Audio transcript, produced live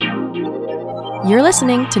You're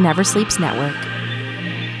listening to Never Sleeps Network.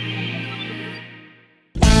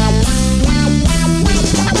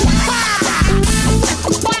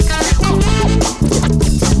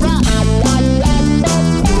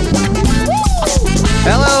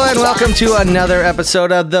 Hello and welcome to another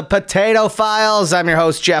episode of the Potato Files. I'm your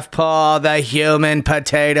host, Jeff Paul, the human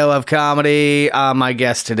potato of comedy. My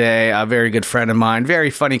guest today, a very good friend of mine, very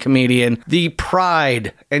funny comedian, the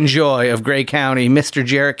pride and joy of Grey County, Mr.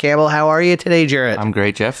 Jarrett Campbell. How are you today, Jarrett? I'm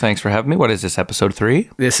great, Jeff. Thanks for having me. What is this, episode 3?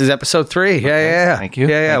 This is episode 3. Yeah. Thank you.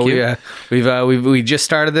 Yeah. Thank you. We just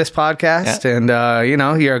started this podcast, and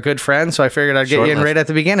you're a good friend, so I figured I'd get you in right at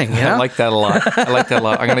the beginning. You know? I like that a lot.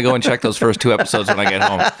 I'm going to go and check those first 2 episodes when I get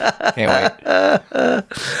home. Can't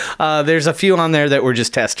wait. There's a few on there that were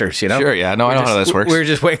just testers, you know? Sure, yeah. No, I know how this works. We're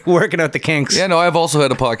just working out the kinks. Yeah, no, I've also had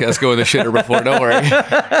a podcast go in the shitter before. Don't worry.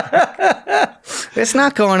 It's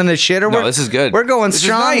not going in the shitter. No, this is good. We're going this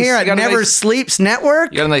strong here at Never Sleeps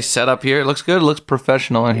Network. You got a nice setup here. It looks good. It looks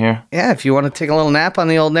professional in here. Yeah, if you want to take a little nap on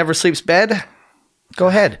the old Never Sleeps bed, go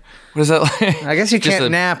ahead. What is that like? I guess you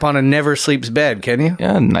can't nap on a Never Sleeps bed, can you?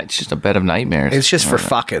 Yeah, it's just a bed of nightmares. It's just for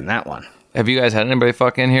fucking, that one. Have you guys had anybody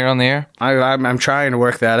fuck in here on the air? I'm trying to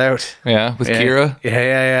work that out. Yeah, with Kira?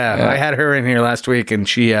 Yeah. I had her in here last week, and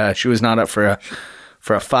she was not up for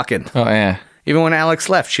a fucking. Oh, yeah. Even when Alex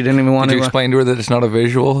left, she didn't even want to. Did you explain to her that it's not a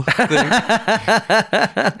visual thing?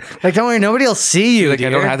 Like, don't worry, nobody will see you. Like, dear.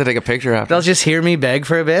 I don't have to take a picture after. They'll just hear me beg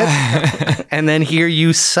for a bit, and then hear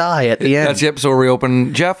you sigh at the end. That's the episode where we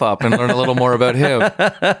open Jeff up and learn a little more about him.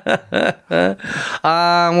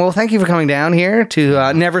 Well, thank you for coming down here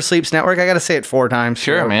to Never Sleeps Network. I got to say it 4 times.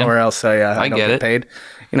 Sure, man. Or else I don't get paid.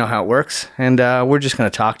 You know how it works. And we're just going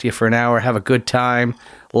to talk to you for an hour, have a good time,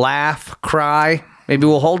 laugh, cry. Maybe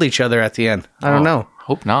we'll hold each other at the end. I don't know.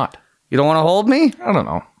 Hope not. You don't want to hold me? I don't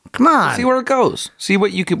know. Come on. See where it goes. See where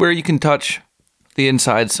you can touch the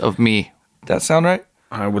insides of me. That sound right?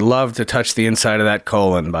 I would love to touch the inside of that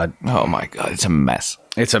colon, bud. Oh my God, it's a mess.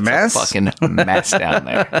 It's a mess? It's a fucking mess down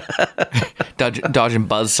there. Dodging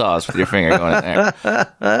buzzsaws with your finger going in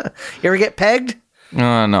there. You ever get pegged?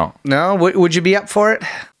 No. No? Would you be up for it?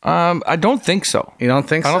 I don't think so. You don't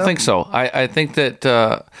think so? I don't think so. I think that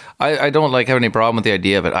I don't like having any problem with the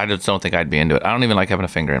idea of it. I just don't think I'd be into it. I don't even like having a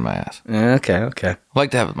finger in my ass. Okay. I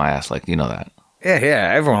like to have my ass licked. You know that.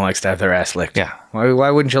 Yeah. Everyone likes to have their ass licked. Yeah. Why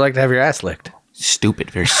wouldn't you like to have your ass licked? Stupid,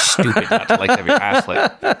 very stupid not to like to have your ass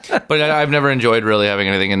licked. But I've never enjoyed really having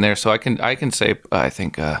anything in there, so I can say I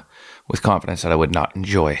think with confidence that I would not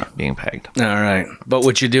enjoy being pegged. All right, but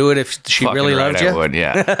would you do it if she fucking really loved you? I would,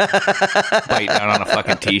 yeah. Bite down on a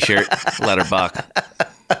fucking t-shirt, let her buck.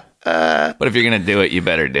 But if you're gonna do it, you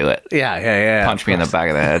better do it. Yeah. Punch me in the back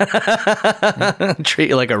of the head. Treat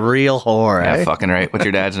you like a real whore. Yeah, eh? fucking right. What's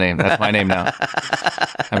your dad's name? That's my name now.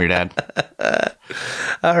 I'm your dad.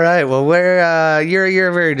 All right. Well, you're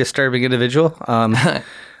a very disturbing individual.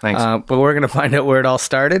 Thanks. But we're gonna find out where it all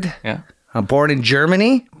started. Yeah. Born in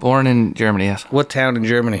Germany. Born in Germany. Yes. What town in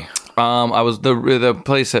Germany? I was the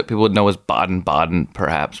place that people would know as Baden-Baden,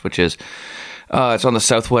 perhaps, which is it's on the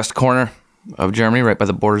southwest corner of Germany, right by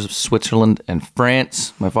the borders of Switzerland and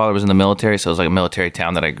France. My father was in the military, so it was like a military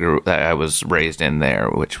town that I was raised in there,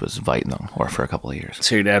 which was Weiden, or for a couple of years.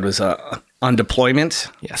 So your dad was on deployment?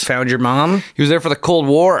 Yes. Found your mom? He was there for the Cold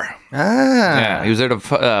War. Ah. Yeah, he was there to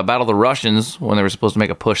battle the Russians when they were supposed to make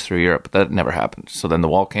a push through Europe, but that never happened. So then the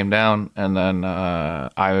wall came down, and then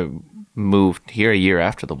I moved here a year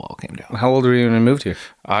after the wall came down. How old were you when you moved here?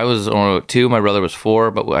 I was 2, my brother was 4,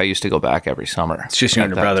 but I used to go back every summer. It's just you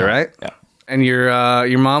and your brother, right? Yeah. And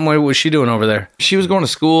your mom, what was she doing over there? She was going to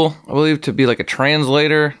school, I believe, to be like a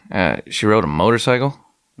translator. She rode a motorcycle.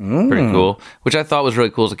 Pretty cool. Which I thought was really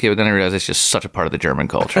cool as a kid, but then I realized it's just such a part of the German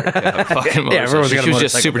culture. Everyone's got a she was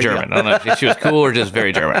just super German. I don't know if she was cool or just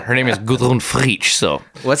very German. Her name is Gudrun Fritzsch. So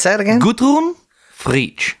what's that again? Gudrun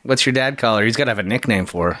Fritzsch. What's your dad call her? He's got to have a nickname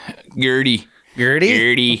for her. Gertie.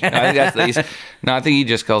 Gertie? I think I think he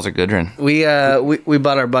just calls her Gudrun. We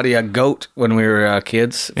bought our buddy a goat when we were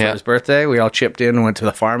kids for his birthday. We all chipped in and went to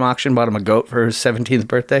the farm auction, bought him a goat for his 17th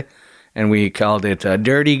birthday. And we called it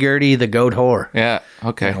Dirty Gertie the Goat Whore. Yeah,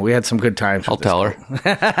 okay. We had some good times. I'll tell her.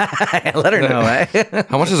 Let her know, eh?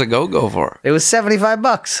 How much does a goat go for? It was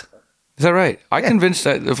 $75. Is that right? I convinced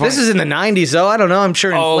that. This is in the 90s, though. I don't know. I'm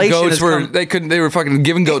sure inflation goats were they were fucking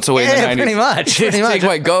giving goats away in the 90s. Pretty much. Take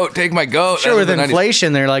my goat. Take my goat. Sure, with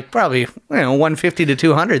inflation, they're like probably 150 to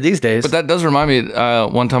 200 these days. But that does remind me.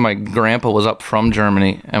 One time, my grandpa was up from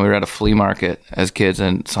Germany, and we were at a flea market as kids,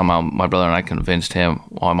 and somehow my brother and I convinced him,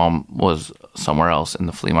 while my mom was somewhere else in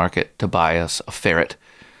the flea market, to buy us a ferret.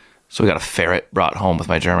 So we got a ferret brought home with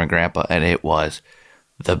my German grandpa, and it was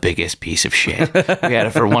the biggest piece of shit. We had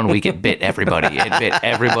it for 1 week. It bit everybody. It bit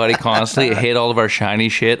everybody constantly. It hid all of our shiny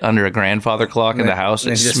shit under a grandfather clock in the house.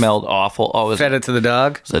 It smelled awful. Oh, fed it to the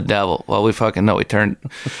dog? It was the devil. Well, we fucking know.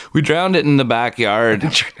 We drowned it in the backyard.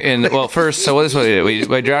 First, so this is what we did.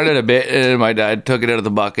 We drowned it a bit, and my dad took it out of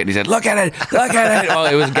the bucket. He said, look at it. Well,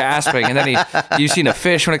 it was gasping. And then you've seen a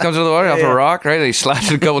fish when it comes to the water off a rock, right? He slapped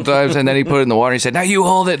it a couple times, and then he put it in the water. He said, now you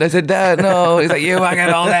hold it. And I said, Dad, no. He's like, I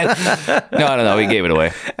can hold it. No. He gave it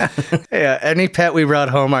away. Yeah, any pet we brought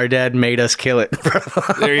home, our dad made us kill it.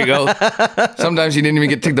 There you go. Sometimes you didn't even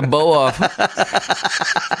get to take the bow off.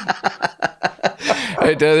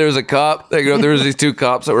 Right there was a cop. There was these two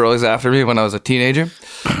cops that were always after me when I was a teenager,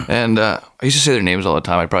 and I used to say their names all the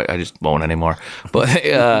time. I just won't anymore. But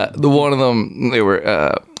the one of them, they were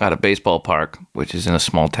at a baseball park, which is in a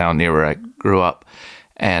small town near where I grew up,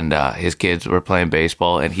 and his kids were playing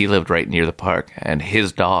baseball, and he lived right near the park, and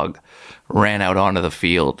his dog ran out onto the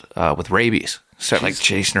field with rabies. Started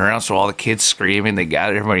chasing around, so all the kids screaming. They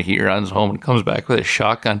got it. Everybody, he runs home and comes back with a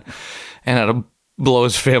shotgun and had to blow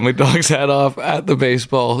his family dog's head off at the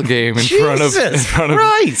baseball game in front of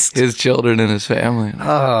his children and his family.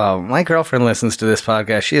 Oh, my girlfriend listens to this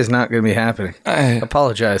podcast. She is not going to be happy. I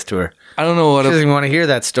apologize to her. I don't know what. She doesn't even want to hear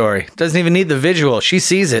that story. Doesn't even need the visual. She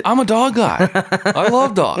sees it. I'm a dog guy. I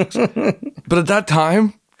love dogs, but at that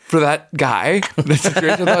time, for that guy, that's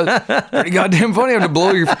pretty goddamn funny. I have to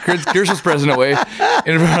blow your kid's Christmas present away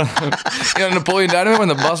in front of Napoleon Dynamite when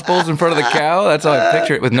the bus pulls in front of the cow. That's how I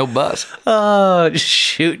picture it with no bus. Oh, just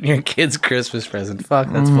shooting your kid's Christmas present.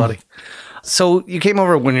 Fuck, that's funny. So you came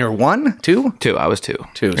over when you were 1, 2? 2. I was 2.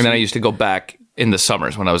 And then I used to go back in the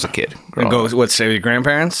summers when I was a kid. And stay with your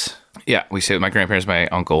grandparents? Yeah, we stayed with my grandparents, my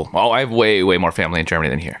uncle. Oh, I have way, way more family in Germany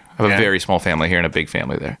than here. I have a very small family here and a big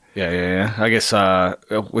family there. Yeah. I guess,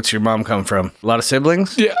 what's your mom come from? A lot of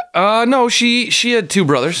siblings? Yeah. No, she had 2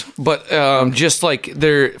 brothers, but just like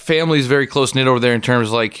their family's very close-knit over there in terms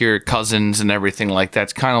of like your cousins and everything like that.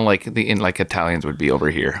 It's kind of like like Italians would be over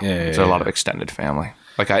here. Yeah, a lot of extended family.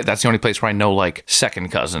 Like that's the only place where I know like second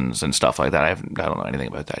cousins and stuff like that. I don't know anything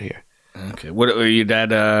about that here. Okay. What your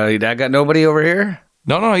dad got nobody over here?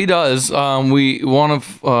 No, he does. Part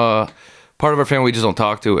of our family we just don't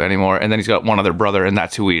talk to anymore, and then he's got one other brother, and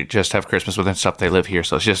that's who we just have Christmas with and stuff. They live here,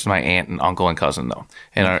 so it's just my aunt and uncle and cousin though,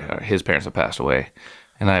 and his parents have passed away,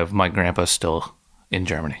 and I have my grandpa still in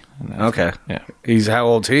Germany. Okay, yeah. He's how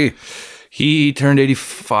old's he? He turned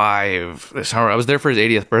 85 this summer. I was there for his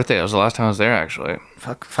 80th birthday. That was the last time I was there, actually.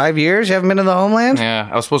 Fuck, 5 years? You haven't been to the homeland? Yeah,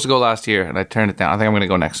 I was supposed to go last year, and I turned it down. I think I'm going to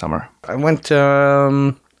go next summer. I went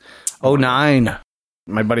 2009.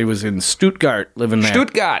 My buddy was in Stuttgart living there.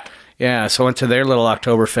 Stuttgart. Yeah, so I went to their little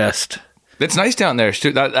Oktoberfest. It's nice down there.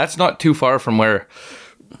 That's not too far from where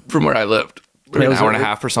I lived. An hour and a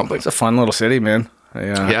half or something. It's a fun little city, man. I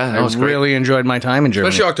really great. Enjoyed my time in Germany.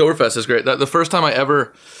 Especially Oktoberfest is great. The first time I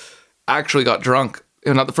ever actually got drunk,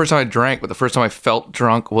 not the first time I drank, but the first time I felt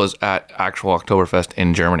drunk was at actual Oktoberfest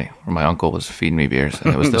in Germany, where my uncle was feeding me beers,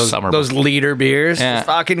 and it was the summer. Those liter beers, yeah.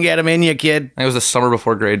 Fucking get them in you, kid. It was the summer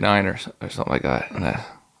before grade 9 or something like that.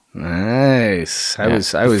 Nice. I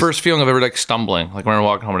was the first feeling of ever like stumbling, like when we were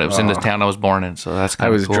walking home, and it was in the town I was born in. So that's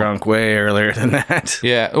kind of cool. Drunk way earlier than that.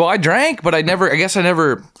 Yeah. Well, I drank, but I never.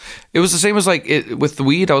 It was the same as like with the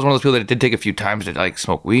weed. I was one of those people that did take a few times to like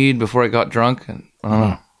smoke weed before I got drunk, and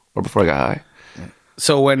or before I got high.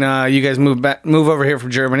 So when you guys move over here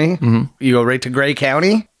from Germany, you go right to Gray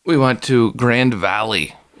County? We went to Grand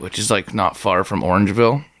Valley, which is like not far from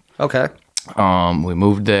Orangeville. Okay. We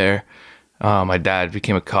moved there. My dad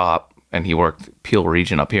became a cop, and he worked Peel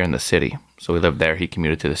region up here in the city. So we lived there. He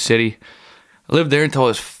commuted to the city. I lived there until I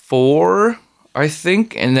was 4, I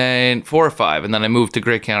think, and then 4 or 5, and then I moved to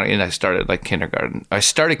Gray County, and I started like kindergarten. I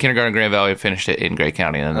started kindergarten in Grand Valley and finished it in Gray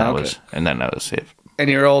County, and that was it. And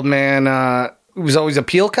your old man was always a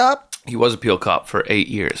Peel cop? He was a Peel cop for 8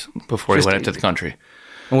 years before he went into the country.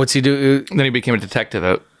 And what's he do? And then he became a detective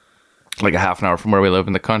out like a half an hour from where we live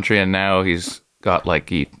in the country, and now he's got like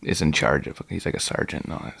he is in charge of. He's like a sergeant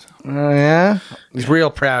and all that. Oh yeah, he's real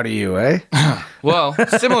proud of you, eh? Well,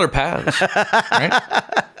 similar paths, right?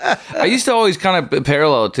 I used to always kind of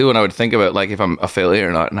parallel it too, and I would think about like if I'm a failure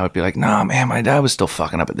or not, and I would be like, "Nah, man, my dad was still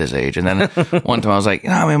fucking up at this age." And then one time I was like,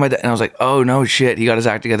 "Nah, man, my dad," and I was like, "Oh no, shit, he got his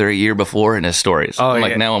act together a year before in his stories." Oh, I'm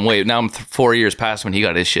like, now I'm 4 years past when he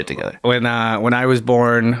got his shit together. When I was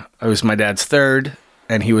born, I was my dad's third,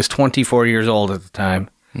 and he was 24 years old at the time.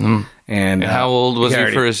 Mm. And how old was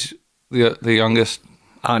he for the youngest?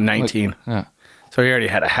 19. Like, yeah. So he already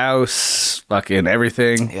had a house, fucking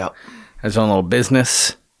everything. Yep. His own little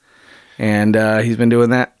business. And he's been doing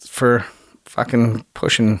that for fucking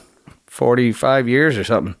pushing 45 years or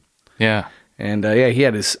something. Yeah. And he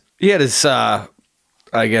had his I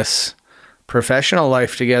guess professional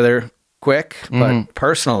life together quick, but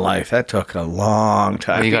personal life, that took a long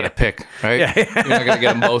time. You got to pick, right? Yeah. You're not going to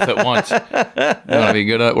get them both at once. You want to be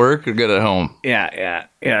good at work or good at home? Yeah.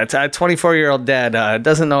 It's a 24-year-old dad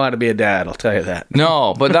doesn't know how to be a dad, I'll tell you that.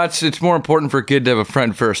 No, but it's more important for a kid to have a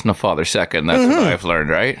friend first and a father second. That's what I've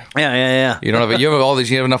learned, right? Yeah. You don't have you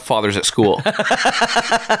have enough fathers at school.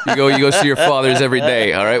 you go see your fathers every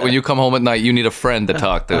day, all right? When you come home at night, you need a friend to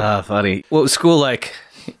talk to. Funny. What was school like?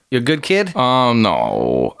 You a good kid?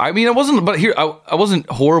 No. I mean, I wasn't, but here, I wasn't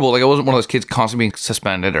horrible. Like, I wasn't one of those kids constantly being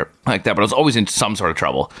suspended or like that, but I was always in some sort of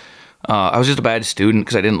trouble. I was just a bad student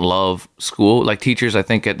because I didn't love school. Like, teachers, I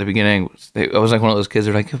think, at the beginning, I was like one of those kids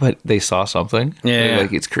that are like, but they saw something. Yeah.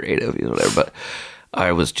 Like, it's creative, whatever. But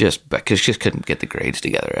I was just couldn't get the grades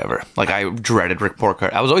together ever. Like, I dreaded report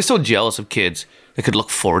card. I was always so jealous of kids that could look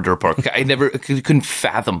forward to report card. I couldn't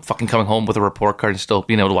fathom fucking coming home with a report card and still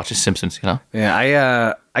being able to watch The Simpsons, you know?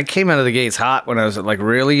 Yeah, I came out of the gates hot when I was like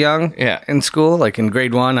really young. Yeah. In school, like in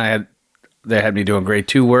grade 1, they had me doing grade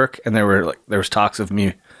 2 work, and there was talks of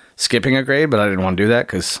me skipping a grade, but I didn't want to do that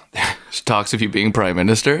because There's talks of you being prime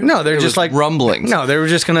minister. no, they're just like rumblings. No, they were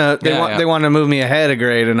just gonna they wanted to move me ahead a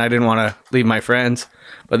grade, and I didn't want to leave my friends.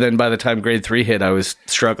 But then by the time grade 3 hit, I was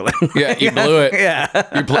struggling. Yeah, you blew it. Yeah,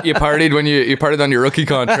 you partied when you partied on your rookie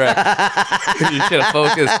contract. You should have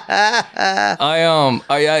focused.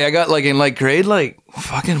 I got like in like grade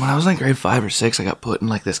fucking when I was like grade 5 or 6, I got put in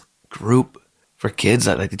like this group for kids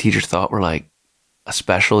that like the teachers thought were like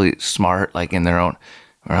especially smart, like in their own.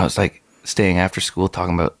 Where I was like staying after school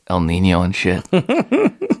talking about El Nino and shit.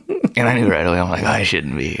 And I knew right away, I'm like, I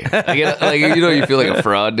shouldn't be here. You feel like a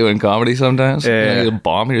fraud doing comedy sometimes. Yeah. You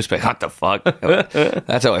bomb, you're just like, what the fuck?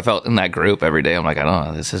 That's how I felt in that group every day. I'm like, I don't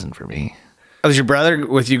know, this isn't for me. Was your brother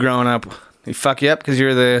with you growing up? He fuck you up because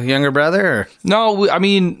you're the younger brother? Or? No, I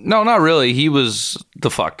mean, no, not really. He was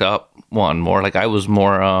the fucked up one more. Like, I was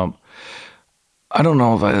more, I don't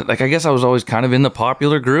know if I guess I was always kind of in the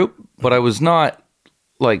popular group, but I was not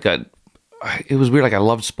like it was weird. Like, I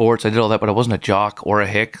loved sports. I did all that, but I wasn't a jock or a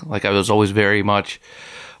hick. Like, I was always I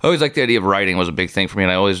always liked the idea of writing was a big thing for me.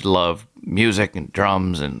 And I always loved music and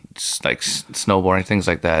drums and like snowboarding, things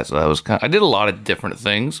like that. So that was I did a lot of different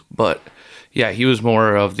things, but yeah, he was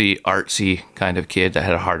more of the artsy kind of kid that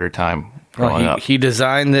had a harder time growing up. He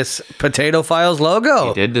designed this Potato Files logo.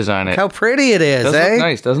 He did design it. Look how pretty it is, Does look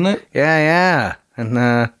nice, doesn't it? Yeah.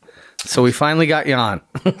 And so we finally got you on.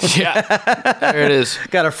 Yeah, there it is.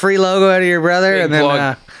 Got a free logo out of your brother, Big and then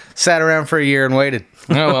plug. sat around for a year and waited.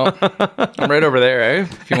 Oh, well, I'm right over there, eh?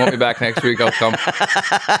 If you want me back next week, I'll come.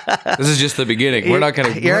 This is just the beginning. We're not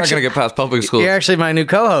gonna get past public school. You're actually my new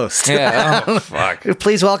co-host. Yeah. Oh, fuck.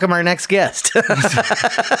 Please welcome our next guest.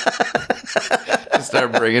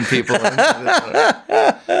 Start bringing people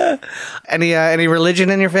in. Any religion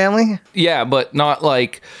in your family? Yeah, but not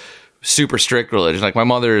like super strict religion. Like, my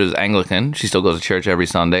mother is Anglican. She still goes to church every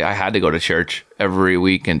Sunday. I had to go to church every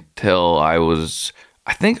week until I was...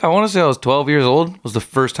 I want to say I was 12 years old was the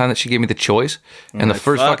first time that she gave me the choice. And the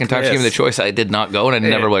first fucking time she gave me the choice, I did not go, and I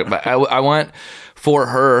never went back. I went for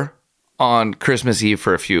her on Christmas Eve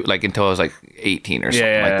for a few, like until I was like 18 or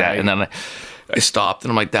something like that. And then I stopped,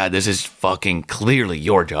 and I'm like, Dad, this is fucking clearly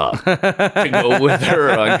your job to go with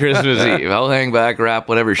her on Christmas Eve. I'll hang back, wrap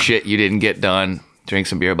whatever shit you didn't get done. Drink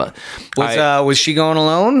some beer, but was she going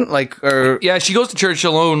alone? Yeah, she goes to church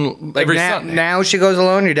alone every Sunday. Now she goes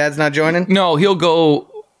alone. Your dad's not joining. No, he'll go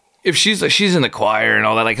if she's in the choir and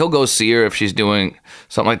all that. Like, he'll go see her if she's doing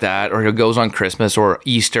something like that, or he goes on Christmas or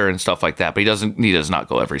Easter and stuff like that. But he does not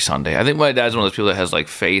go every Sunday. I think my dad's one of those people that has like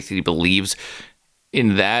faith. He believes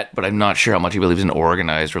in that, but I'm not sure how much he believes in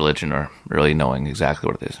organized religion or really knowing exactly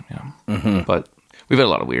what it is. But we've had a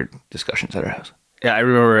lot of weird discussions at our house. Yeah, I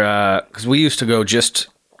remember because we used to go just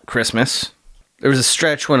Christmas. There was a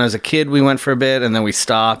stretch when I was a kid we went for a bit, and then we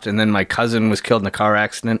stopped, and then my cousin was killed in a car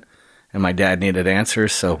accident, and my dad needed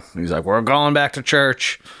answers, so he was like, we're going back to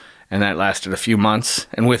church, and that lasted a few months,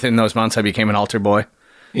 and within those months I became an altar boy.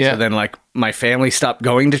 Yeah. So then like my family stopped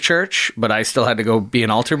going to church, but I still had to go be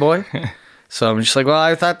an altar boy. So I'm just like, well,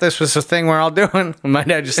 I thought this was a thing we're all doing. And my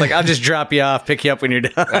dad just like, I'll just drop you off, pick you up when you're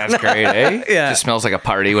done. That's great, eh? Yeah. Just smells like a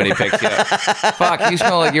party when he picks you up. Fuck, you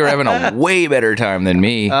smell like you're having a way better time than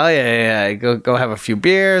me. Oh, yeah. Go have a few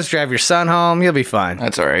beers, drive your son home. You'll be fine.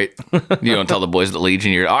 That's all right. You don't tell the boys at the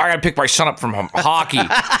Legion, I gotta pick my son up from hockey.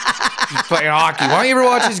 He's playing hockey. Why don't you ever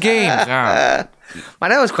watch his games? My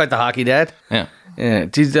dad was quite the hockey dad. Yeah. Yeah.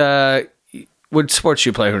 Dude, What sports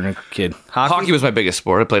you play when you were a kid? Hockey was my biggest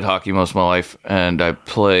sport. I played hockey most of my life, and I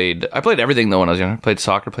played everything though when I was younger. I played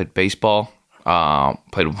soccer, played baseball,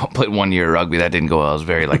 played 1 year rugby. That didn't go well. I was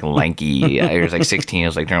very like lanky. I was like 16. I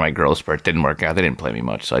was like during my growth spurt. Didn't work out. They didn't play me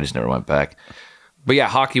much, so I just never went back. But yeah,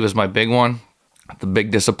 hockey was my big one. The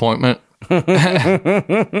big disappointment. Were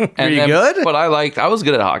you good? But I was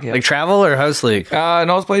good at hockey. Like travel or house league? No, I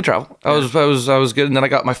was playing travel. I was good, and then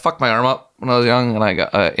I fucked my arm up when I was young, and I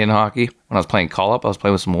got in hockey when I was playing call up. I was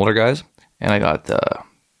playing with some older guys, and I got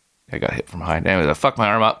hit from behind. Anyways, I fucked my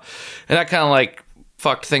arm up, and that kind of like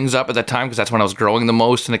fucked things up at that time because that's when I was growing the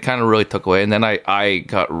most, and it kind of really took away. And then I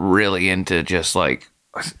got really into just like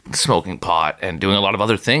smoking pot and doing a lot of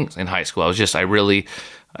other things in high school.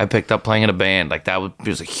 I picked up playing in a band. Like that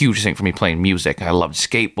was a huge thing for me, playing music. I loved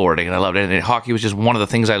skateboarding and I loved it. And hockey was just one of the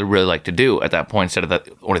things I really liked to do at that point instead of the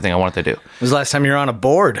only thing I wanted to do. When was the last time you were on a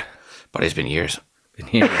board? But it's been years. Been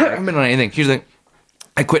years. I haven't been on anything. Here's the thing.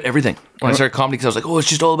 I quit everything when I started comedy because I was like, oh, it's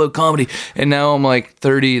just all about comedy. And now I'm like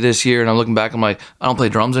 30 this year and I'm looking back, I'm like, I don't play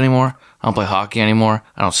drums anymore. I don't play hockey anymore.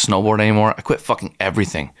 I don't snowboard anymore. I quit fucking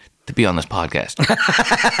everything to be on this podcast.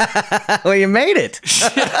 Well, you made it.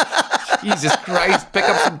 Jesus Christ, pick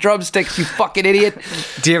up some drumsticks, you fucking idiot.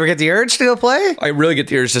 Do you ever get the urge to go play? I really get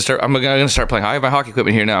the urge to start. I'm going to start playing. I have my hockey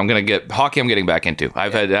equipment here now. I'm getting back into.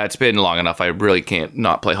 It's been long enough. I really can't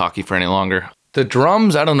not play hockey for any longer. The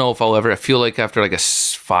drums, I don't know if I'll ever. I feel like after like a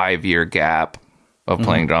 5-year gap of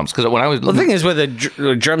playing drums, because when I was the thing is with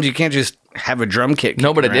the drums, you can't just have a drum kit.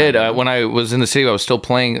 No, but I did. When I was in the city, I was still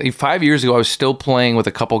playing. 5 years ago, I was still playing with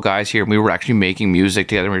a couple guys here, and we were actually making music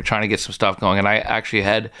together. We were trying to get some stuff going, and I actually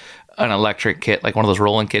had an electric kit, like one of those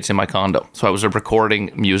rolling kits in my condo. So I was recording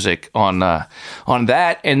music on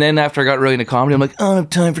that. And then after I got really into comedy, I'm like, I don't have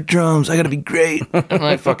time for drums. I got to be great. And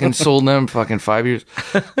I fucking sold them fucking 5 years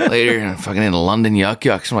later. And I'm fucking in London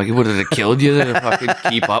yucks. I'm like, would it have killed you to fucking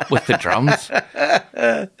keep up with the drums?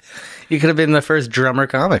 You could have been the first drummer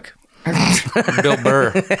comic. Bill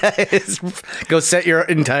Burr. Go set your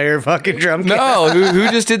entire fucking drum kit. No, who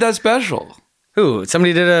just did that special? Who?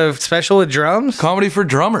 Somebody did a special with drums? Comedy for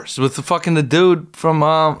drummers with the dude from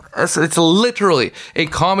it's literally a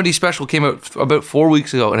comedy special came out about 4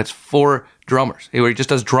 weeks ago, and it's for drummers where he just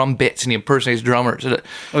does drum bits and he impersonates drummers.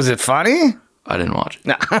 Was it funny? I didn't watch it.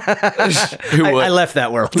 No. I left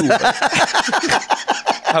that world. I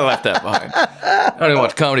left that behind. I don't even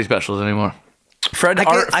watch comedy specials anymore. Fred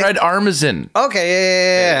Armisen.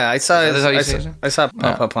 Okay, yeah. I saw it. I saw it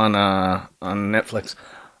pop up on Netflix.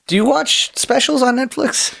 Do you watch specials on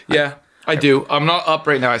Netflix? Yeah, I do. I'm not up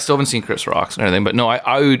right now. I still haven't seen Chris Rock's and everything, but no,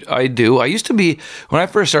 I do. I used to be, when I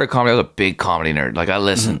first started comedy, I was a big comedy nerd. Like I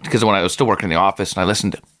listened, because when I was still working in the office, and I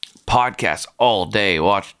listened to podcasts all day,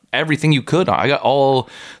 watched everything you could. I got all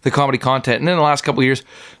the comedy content. And then the last couple of years,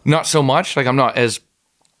 not so much. Like I'm not as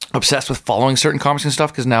obsessed with following certain comics and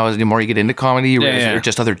stuff, because now as the more you get into comedy, you realize they're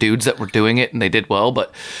just other dudes that were doing it and they did well.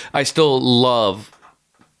 But I still love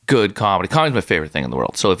good comedy. Comedy's my favorite thing in the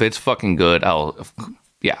world. So if it's fucking good, I'll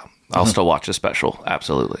still watch a special.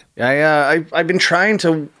 Absolutely. I've been trying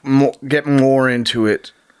to get more into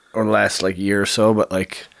it over the last like year or so, but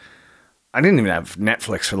like I didn't even have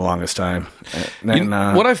Netflix for the longest time. Then,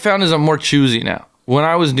 what I found is I'm more choosy now. When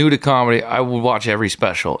I was new to comedy, I would watch every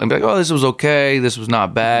special and be like, oh, this was okay. This was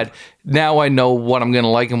not bad. Now I know what I'm going to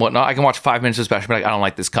like and what not. I can watch 5 minutes of a special and be like, I don't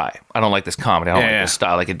like this guy. I don't like this comedy. I don't like this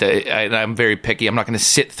style. I'm very picky. I'm not going to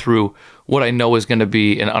sit through what I know is going to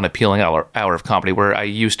be an unappealing hour of comedy, where I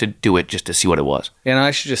used to do it just to see what it was.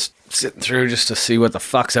 I should just sit through just to see what the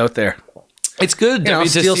fuck's out there. It's good.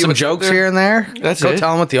 Steal some jokes here and there. That's Go it.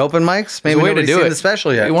 tell them at the open mics. Maybe way to do it. The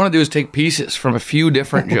special yet. What you want to do is take pieces from a few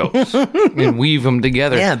different jokes and weave them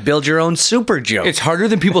together. Yeah, build your own super joke. It's harder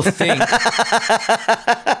than people think.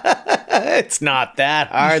 It's not that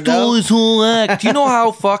hard, though. This whole act. Do you know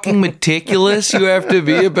how fucking meticulous you have to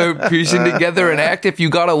be about piecing together an act if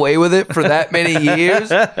you got away with it for that many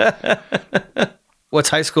years? What's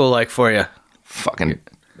high school like for you? Fucking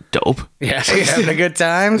dope. Yeah, you having a good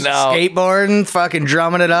time? No. Skateboarding, fucking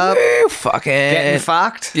drumming it up. Fucking getting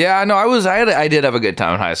fucked. Yeah, no, I did have a good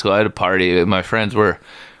time in high school. I had a party. My friends we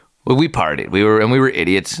partied. We were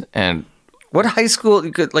idiots. And what high school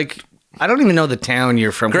you could like? I don't even know the town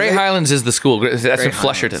you're from. Grey Highlands is the school. That's in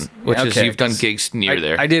Flesherton, which is you've done gigs near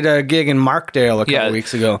there. I did a gig in Markdale a couple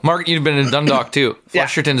weeks ago. Mark, you've been in Dundalk too.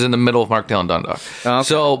 Flesherton's in the middle of Markdale and Dundalk. Oh, okay.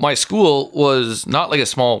 So my school was not like a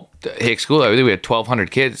small hick school. I think we had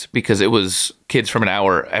 1,200 kids because it was kids from an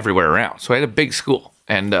hour everywhere around. So I had a big school,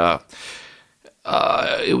 and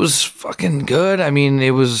It was fucking good. I mean,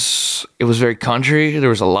 it was very country. There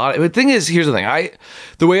was a lot. The thing is, here's the thing.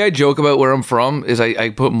 The way I joke about where I'm from is I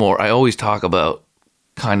put more. I always talk about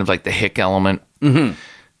kind of like the hick element. Mm-hmm.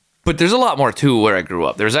 But there's a lot more to where I grew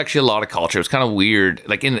up. There's actually a lot of culture. It was kind of weird.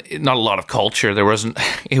 Like not a lot of culture. There wasn't.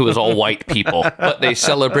 It was all white people, but they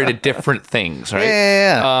celebrated different things, right?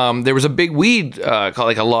 Yeah. There was a big weed.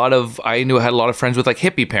 Like a lot of. I had a lot of friends with like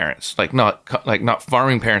hippie parents, like not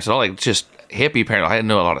farming parents at all. Like just hippie parents. I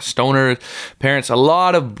know a lot of stoner parents. A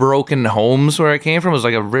lot of broken homes where I came from. It was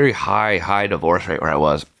like a very high divorce rate where I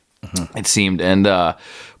was. Mm-hmm. It seemed, and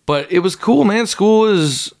but it was cool, man. School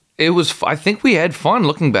is. It was. I think we had fun.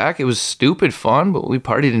 Looking back, it was stupid fun, but we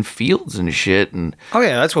partied in fields and shit. And oh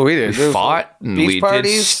yeah, that's what we did. We fought and we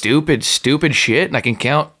parties. Did stupid shit. And I can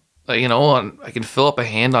count. I can fill up a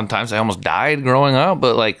hand on times I almost died growing up.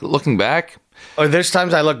 But like looking back, there's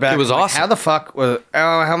times I look back. It was awesome. How the fuck was?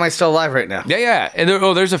 How am I still alive right now? Yeah. And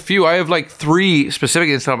there's a few. I have like 3 specific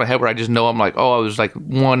instances on my head where I just know I'm like, I was like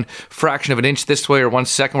 1 fraction of an inch this way or 1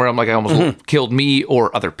 second where I'm like I almost killed me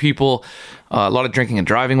or other people. A lot of drinking and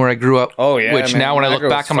driving where I grew up. Oh, yeah. Which now when Niagara I look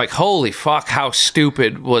back, I'm like, holy fuck, how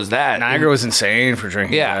stupid was that? Niagara was insane for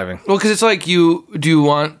drinking and driving. Well, because it's like, do you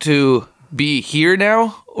want to be here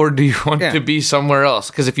now or do you want to be somewhere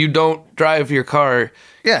else? Because if you don't drive your car,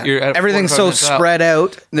 everything's so spread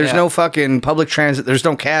out. There's no fucking public transit. There's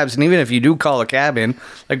no cabs. And even if you do call a cab in,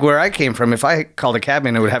 like where I came from, if I called a cab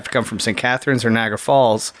in, it would have to come from St. Catharines or Niagara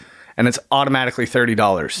Falls. And it's automatically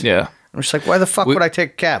 $30. Yeah. I'm just like, why the fuck would I take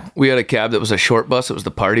a cab? We had a cab that was a short bus. It was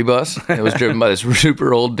the party bus. It was driven by this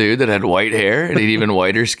super old dude that had white hair and even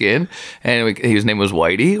whiter skin. And his name was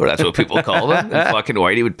Whitey, or that's what people called him. And fucking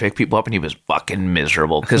Whitey would pick people up and he was fucking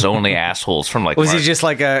miserable because only assholes from like... Was he just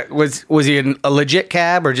like was he a legit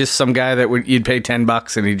cab or just some guy that you'd pay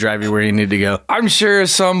 $10 and he'd drive you where you need to go? I'm sure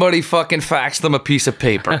somebody fucking faxed them a piece of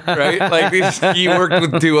paper, right? Like he worked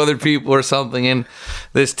with 2 other people or something in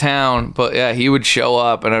this town. But yeah, he would show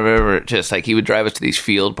up and I remember just like he would drive us to these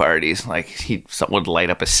field parties. Like someone would light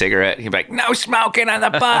up a cigarette. He'd be like, "No smoking on the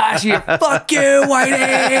bus." He'd, "Fuck you,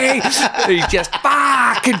 Whitey." He'd just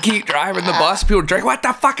fucking keep driving the bus. People would drink. "What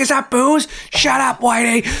the fuck is that booze? Shut up,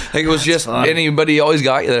 Whitey." Like it was just anybody always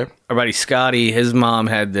got you there. Our buddy Scotty, his mom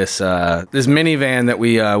had this minivan that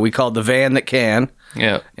we called the van that can.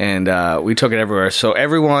 Yeah, and we took it everywhere. So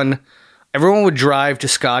everyone would drive to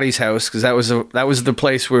Scotty's house because that was the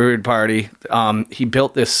place where we would party. He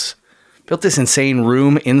built this insane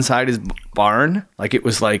room inside his barn. Like it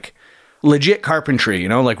was like legit carpentry,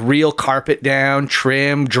 like real carpet down,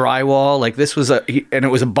 trim, drywall. Like this was and it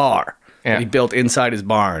was a bar that he built inside his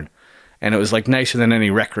barn. And it was like nicer than any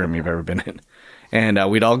rec room you've ever been in. And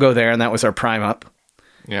we'd all go there and that was our prime up.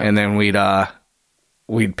 Yeah. And then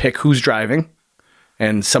we'd pick who's driving.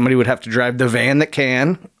 And somebody would have to drive the van that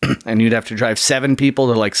can. And you'd have to drive 7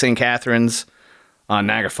 people to like St. Catharines. On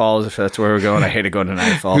Niagara Falls, if that's where we're going. I hate going to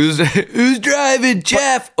Niagara Falls. Who's driving,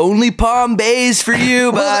 Jeff? Only Palm Bays for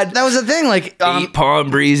you, bud. That was the thing. Like 8 Palm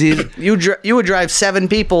Breezes. You would drive 7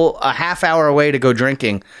 people a half hour away to go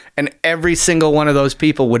drinking, and every single one of those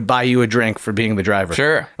people would buy you a drink for being the driver.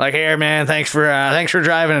 Sure. Like, here, man, thanks for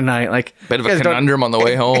driving tonight. Like, bit of a conundrum on the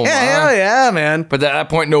way home. Yeah, man. But at that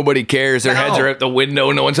point, nobody cares. Their heads are out the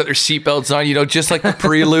window. No one's got their seatbelts on. Just like the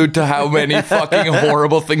prelude to how many fucking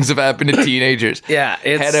horrible things have happened to teenagers. Yeah.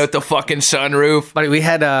 Head out the fucking sunroof. But we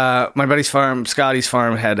had my buddy's farm, Scotty's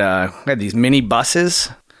farm, had these mini buses,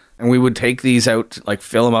 and we would take these out, like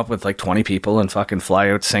fill them up with like 20 people, and fucking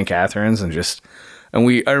fly out to St. Catharines and just. And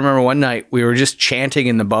I remember one night we were just chanting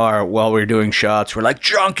in the bar while we were doing shots. We're like,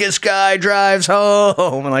 "Drunkest guy drives home,"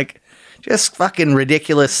 and like just fucking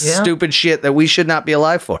ridiculous, stupid shit that we should not be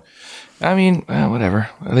alive for. I mean, whatever.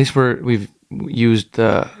 At least we've used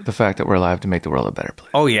the fact that we're alive to make the world a better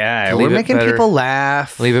place. Oh yeah, we're making people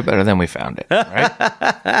laugh. Leave it better than we found it. Right?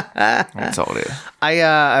 That's all it is.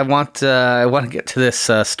 I want to get to this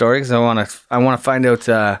story because I want to find out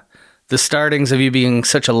the startings of you being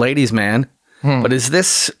such a ladies' man. But is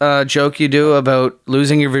this joke you do about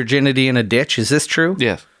losing your virginity in a ditch? Is this true?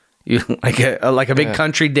 Yes. You like a big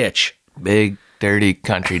country ditch. Big dirty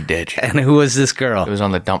country ditch. And who was this girl? It was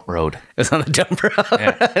on the dump road. It was on the dump road.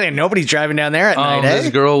 Yeah. And nobody's driving down there at night.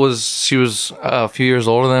 This girl was a few years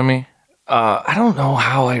older than me. I don't know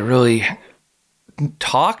how I really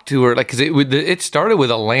talked to her, like, because it started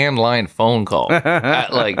with a landline phone call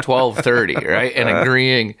at like 12:30, right, and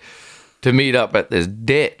agreeing to meet up at this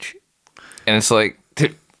ditch. And it's like,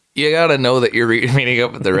 you gotta know that you're meeting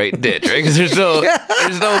up at the right ditch, right? Because there's no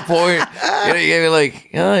point.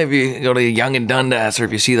 If you go to Young and Dundas, or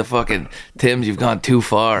if you see the fucking Tims, you've gone too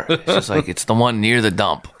far. It's just like, it's the one near the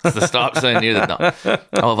dump. It's the stop sign near the dump.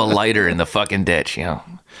 I'll have a lighter in the fucking ditch, I'll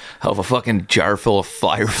have a fucking jar full of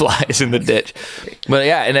fireflies in the ditch. But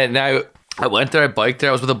yeah, and then I went there, I biked there.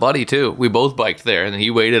 I was with a buddy too. We both biked there, and then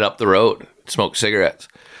he waited up the road, smoked cigarettes.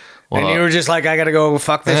 Well, and you were just like, I gotta go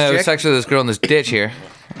fuck this chick? I was actually this girl in this ditch here.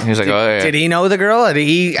 And he was like, oh, yeah. Did he know the girl? Had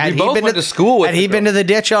he been to school with Had he been to the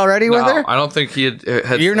ditch already with her? I don't think he had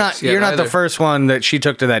You're not the first one that she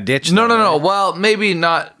took to that ditch. No. Well, maybe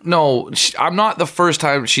not. No, I'm not the first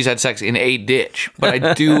time she's had sex in a ditch, but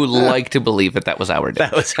I do like to believe that was our ditch.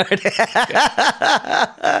 That was our ditch.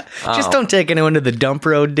 Yeah. Just don't take anyone to the dump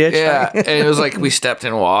road ditch. Yeah, and it was like we stepped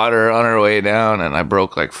in water on our way down, and I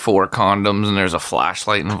broke like 4 condoms, and there's a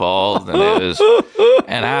flashlight involved, and it was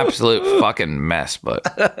an absolute fucking mess. But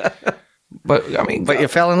you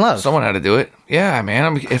fell in love. Someone had to do it. Yeah,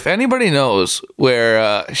 man. If anybody knows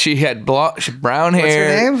where she had brown hair. What's her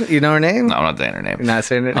name? You know her name? No, I'm not saying her name. You're not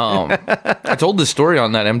saying it? I told this story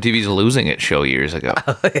on that MTV's Losing It show years ago.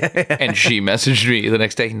 And she messaged me the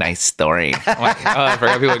next day, nice story. I'm like, I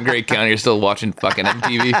forgot people in Great County are still watching fucking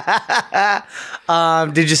MTV.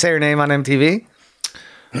 Did you say her name on MTV?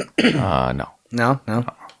 No. No?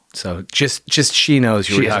 So just she knows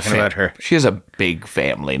you were talking about her. She has a big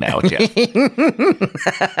family now, Jeff.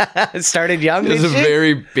 It started young. She has a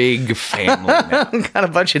very big family now. Got a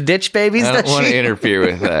bunch of ditch babies. I don't want to interfere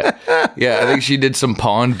with that. Yeah, I think she did some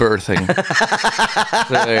pond birthing. It's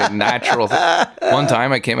a very natural thing. One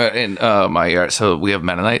time I came out in my yard. So we have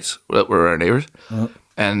Mennonites that were our neighbors.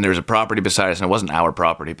 And there's a property beside us, and it wasn't our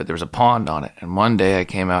property, but there was a pond on it. And one day I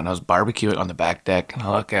came out and I was barbecuing on the back deck, and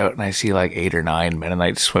I look out and I see like 8 or 9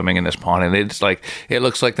 Mennonites swimming in this pond, and it's like, it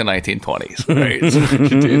looks like the 1920s, right?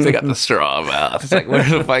 So dudes, they got the straw mouth. It's like, where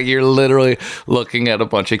the fuck? You're literally looking at a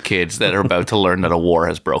bunch of kids that are about to learn that a war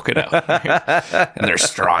has broken out. Right? And they're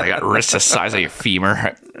strong. They got wrists the size of your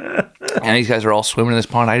femur. And these guys are all swimming in this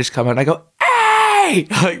pond. I just come out and I go, hey!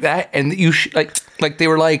 Like that. And you like they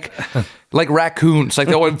were like raccoons. Like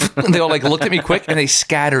they all like looked at me quick and they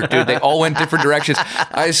scattered, dude. They all went different directions.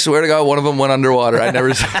 I swear to God, one of them went underwater. I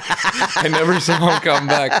never saw him come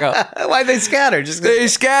back up. Why'd they scatter? They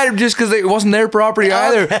scattered just because it wasn't their property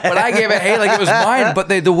either. But I gave it, hey, like it was mine. But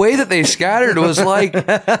the way that they scattered was like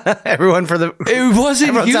everyone for the. It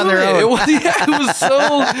wasn't human. On their own. It was so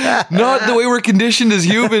not the way we're conditioned as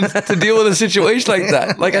humans to deal with a situation like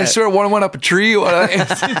that. Like I swear, one went up a tree.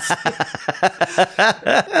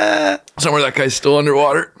 Somewhere that guy's still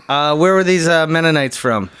underwater. Where were these Mennonites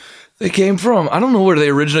from? They came from, I don't know where they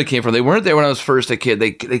originally came from. They weren't there when I was first a kid.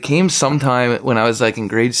 They came sometime when I was like in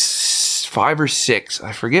grade 5 or 6.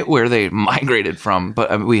 I forget where they migrated from,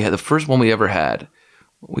 but we had the first one we ever had.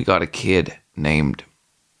 We got a kid named,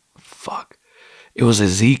 it was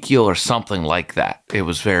Ezekiel or something like that. It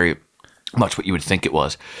was very much what you would think it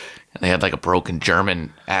was. And they had like a broken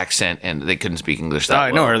German accent, and they couldn't speak English that well.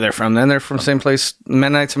 I know where they're from. Then they're from the same place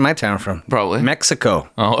Mennonites in my town from. Probably Mexico.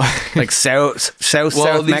 Oh, like south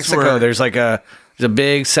Mexico. There's like a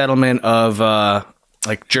big settlement of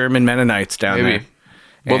like German Mennonites down there.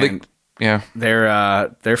 Well,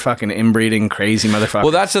 they're fucking inbreeding crazy motherfuckers.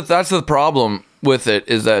 Well, that's the problem with it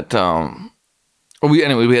is that. We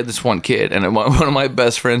had this one kid, and one of my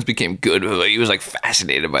best friends became good with it. He was like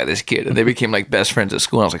fascinated by this kid, and they became like best friends at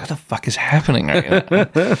school. And I was like, what the fuck is happening right now?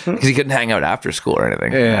 Because he couldn't hang out after school or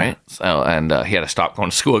anything, right? So, and he had to stop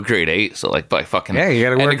going to school at grade 8. So like by fucking you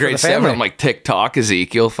got to work grade for the 7, I'm like, TikTok,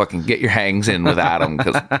 Ezekiel, fucking get your hangs in with Adam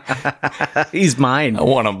because he's mine. I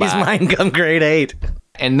want him back. He's mine come grade 8.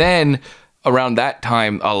 And then around that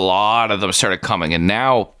time, a lot of them started coming, and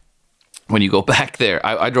now. When you go back there,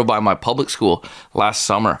 I drove by my public school last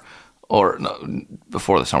summer, or no,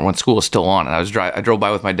 before the summer when school was still on, and I drove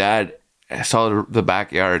by with my dad. I saw the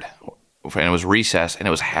backyard, and it was recess, and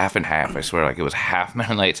it was half and half. I swear, like it was half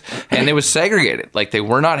Mennonites, and it was segregated. Like they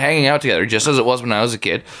were not hanging out together, just as it was when I was a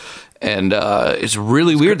kid. And it's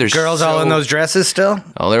really weird. There's girls all in those dresses still?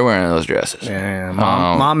 Oh, they're wearing those dresses. Yeah.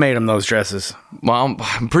 Mom made them those dresses. Mom,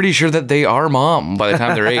 I'm pretty sure that they are mom by the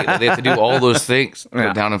time they're 8. They have to do all those things.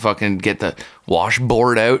 Go down and fucking get the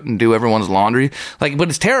washboard out and do everyone's laundry. Like, but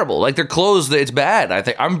it's terrible. Like their clothes, it's bad.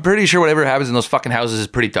 I'm pretty sure whatever happens in those fucking houses is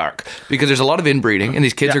pretty dark because there's a lot of inbreeding, and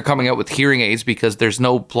these kids are coming out with hearing aids because there's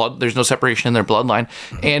no separation in their bloodline,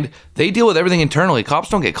 and they deal with everything internally. Cops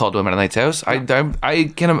don't get called to a Mennonite's house.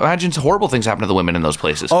 I can imagine horrible things happen to the women in those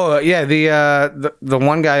places. Oh yeah, the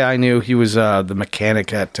one guy I knew, he was the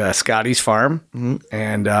mechanic at Scotty's farm,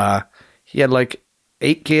 and he had like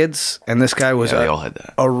 8 kids, and this guy was they all had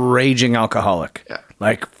that. a raging alcoholic. Yeah.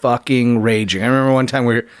 Like fucking raging. I remember one time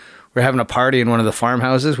we were having a party in one of the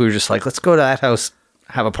farmhouses. We were just like, let's go to that house,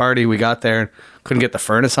 have a party. We got there and couldn't get the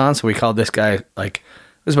furnace on, so we called this guy, like,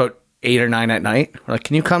 it was about 8 or 9 at night. We're like,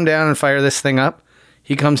 can you come down and fire this thing up?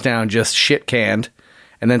 He comes down just shit canned,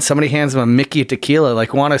 and then somebody hands him a Mickey of tequila,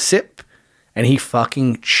 like, want a sip? And he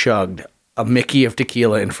fucking chugged a Mickey of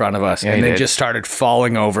tequila in front of us, and then just started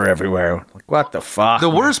falling over everywhere. Like, what the fuck? The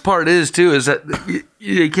worst part is that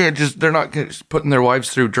you can't they're not just putting their wives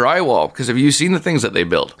through drywall, because have you seen the things that they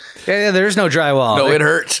build? Yeah, there's no drywall. No, it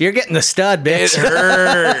hurts. You're getting the stud, bitch. It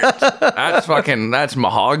hurts. That's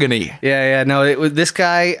mahogany. Yeah, no, it was this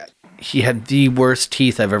guy. He had the worst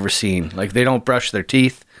teeth I've ever seen. Like, they don't brush their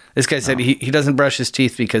teeth. This guy said he doesn't brush his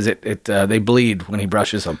teeth because they bleed when he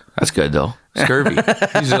brushes them. That's good, though. Scurvy.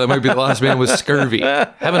 That might be the last man with scurvy.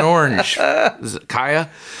 Have an orange. Is it Kaya?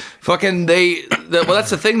 Fucking well, that's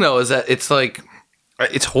the thing, though, is that it's like,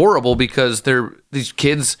 it's horrible because these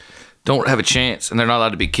kids don't have a chance, and they're not allowed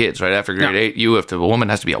to be kids, right? After grade 8, a woman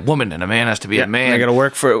has to be a woman, and a man has to be a man. They got to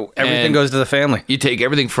work for everything. And goes to the family. You take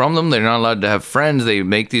everything from them. They're not allowed to have friends. They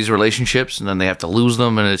make these relationships, and then they have to lose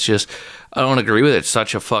them, and it's just, I don't agree with it.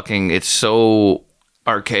 It's so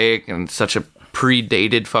archaic and such a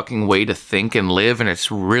predated fucking way to think and live, and it's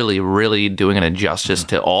really, really doing an injustice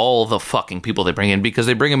to all the fucking people they bring in, because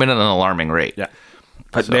they bring them in at an alarming rate. Yeah,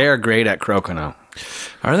 but they are great at croquet now.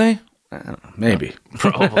 Are they? Maybe.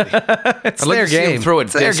 Probably. It's I'd like their to see game. him throw a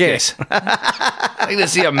It's their discus. I'd like to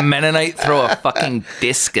see a Mennonite throw a fucking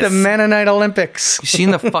discus. The Mennonite Olympics. You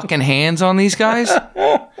seen the fucking hands on these guys?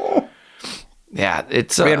 Yeah,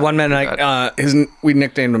 it's. We had one Mennonite. We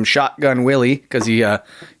nicknamed him Shotgun Willie because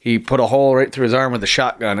he put a hole right through his arm with a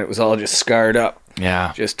shotgun. It was all just scarred up.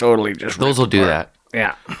 Yeah, just totally just. Those will do that.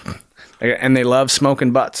 Yeah. And they love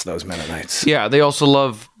smoking butts, those Mennonites. Yeah, they also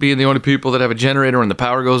love being the only people that have a generator when the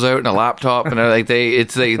power goes out and a laptop, and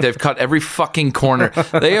they've cut every fucking corner.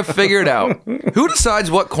 They have figured out who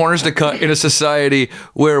decides what corners to cut in a society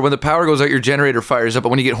where when the power goes out, your generator fires up, but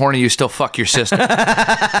when you get horny, you still fuck your sister.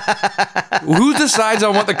 Who decides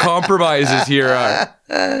on what the compromises here are?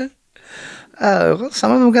 Well,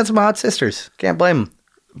 some of them got some hot sisters. Can't blame them.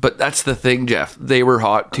 But that's the thing, Jeff. They were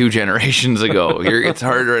hot 2 generations ago. It's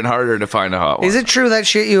harder and harder to find a hot one. Is it true that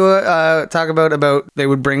shit you talk about they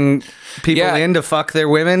would bring people in to fuck their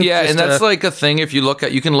women? Yeah, and that's like a thing. If you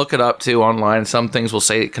you can look it up too online. Some things will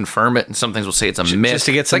say confirm it, and some things will say it's a myth. Just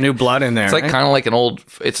to get some new blood in there. It's like kind of like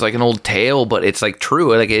it's like an old tale, but it's like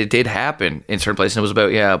true. Like it did happen in certain places. And it was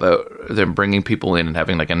about them bringing people in and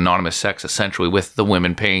having like anonymous sex, essentially, with the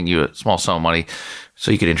women paying you a small sum of money so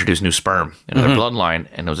you could introduce new sperm into their bloodline.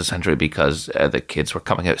 And it was essentially because the kids were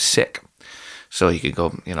coming out sick. So you could go,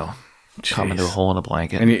 come into a hole in a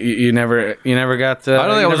blanket. And you never got the... I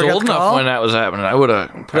don't think I was old enough when that was happening. I would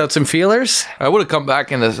have... Put out some feelers? I would have come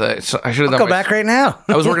back into... I should have done... Go back right now.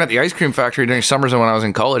 I was working at the ice cream factory during summers when I was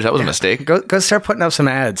in college. That was a mistake. Go start putting up some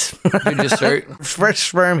ads. You just start... Fresh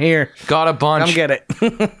sperm here. Got a bunch. Come get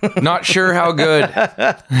it. Not sure how good.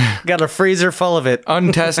 Got a freezer full of it.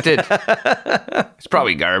 Untested. It's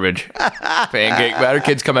probably garbage. Pancake batter.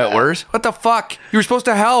 Kids come out worse. What the fuck? You were supposed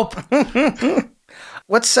to help.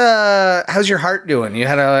 How's your heart doing? He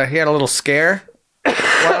had a little scare a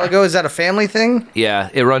while ago. Is that a family thing?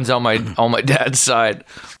 Yeah, it runs on my dad's side.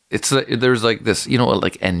 There's like this, what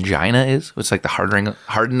like angina is? It's like the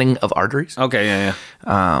hardening of arteries. Okay, yeah.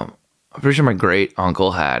 I'm pretty sure my great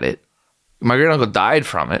uncle had it. My great uncle died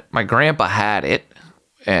from it. My grandpa had it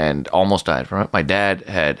and almost died from it. My dad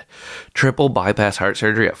had triple bypass heart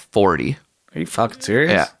surgery at 40. Are you fucking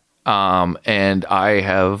serious? Yeah. And I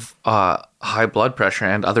have high blood pressure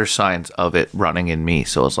and other signs of it running in me.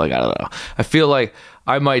 So it's like, I don't know. I feel like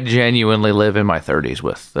I might genuinely live in my 30s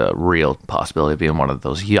with the real possibility of being one of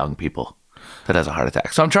those young people that has a heart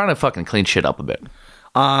attack. So I'm trying to fucking clean shit up a bit.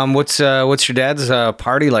 What's your dad's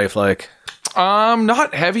party life like?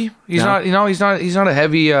 Not heavy. He's not a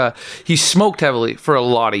heavy, he smoked heavily for a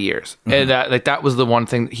lot of years. Mm-hmm. And that was the one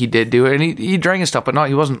thing he did do. And he drank and stuff, but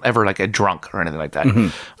he wasn't ever like a drunk or anything like that. Mm-hmm.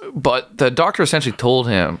 But the doctor essentially told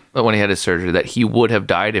him that when he had his surgery that he would have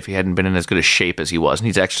died if he hadn't been in as good a shape as he was. And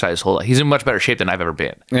he's exercised his whole life. He's in much better shape than I've ever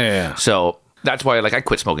been. Yeah. So that's why I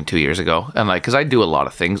quit smoking 2 years ago. And because I do a lot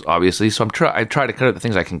of things, obviously. So I try to cut out the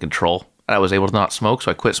things I can control. And I was able to not smoke,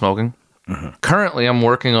 so I quit smoking. Mm-hmm. Currently, I'm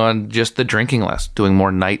working on just the drinking less, doing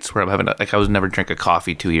more nights where I'm having I was never drink a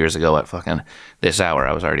coffee 2 years ago at fucking this hour.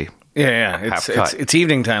 I was already It's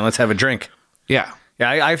evening time. Let's have a drink. Yeah.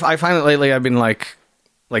 I find that lately I've been like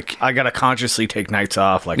I gotta consciously take nights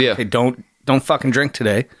off. Like, okay, don't fucking drink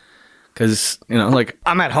today Because, like,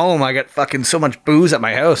 I'm at home. I got fucking so much booze at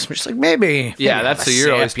my house. I'm just like, maybe. Yeah, that's the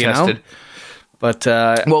year always tested. But,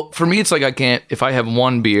 well, for me, it's like I can't, if I have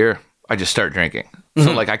one beer, I just start drinking.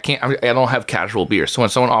 So, like, I don't have casual beer. So when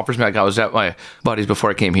someone offers me, like, I was at my buddy's before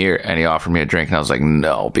I came here, and he offered me a drink, and I was like,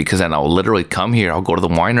 no, because then I'll literally come here, I'll go to the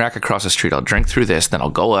wine rack across the street, I'll drink through this, then I'll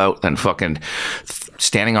go out and fucking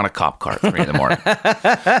standing on a cop car at 3 in the morning.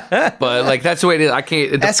 But, like, that's the way it is. I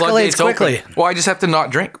can't. The Escalates quickly. Open. Well, I just have to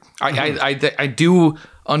not drink. I do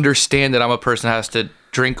understand that I'm a person that has to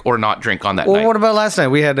drink or not drink on that night. Well, what about last night?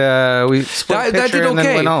 We had we split a pitcher and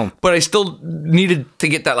then went home. But I still needed to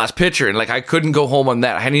get that last pitcher, and like I couldn't go home on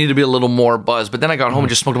that. I needed to be a little more buzzed. But then I got home and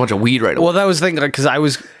just smoked a bunch of weed right away. Well, that was thinking because I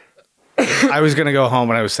was gonna go home,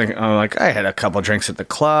 and I was thinking, like I had a couple drinks at the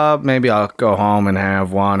club. Maybe I'll go home and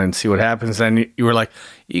have one and see what happens. Then you were like,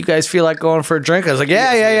 "You guys feel like going for a drink?" I was like,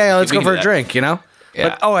 "Yeah, let's go for a drink." Yeah.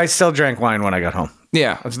 But I still drank wine when I got home.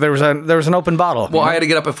 Yeah, there was an open bottle. Well, I had to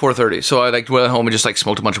get up at 4:30, so I went home and just like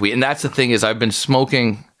smoked a bunch of weed. And that's the thing is, I've been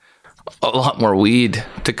smoking a lot more weed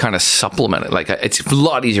to kind of supplement it. Like it's a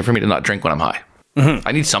lot easier for me to not drink when I'm high. Mm-hmm.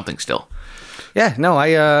 I need something still. Yeah, no,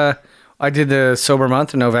 I did the sober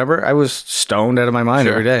month in November. I was stoned out of my mind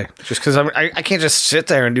every day, just because I can't just sit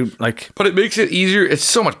there and do like. But it makes it easier. It's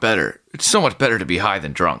so much better. It's so much better to be high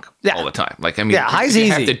than drunk all the time. Like I mean, high's you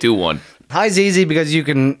easy. Have to do one. High's easy because you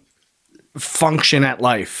can function at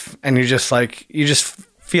life, and you just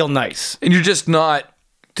feel nice, and you're just not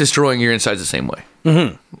destroying your insides the same way.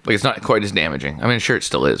 Mm-hmm. Like it's not quite as damaging. I mean, sure, it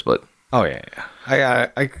still is, but I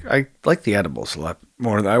like the edibles a lot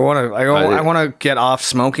more. I want to get off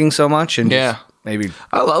smoking so much, and maybe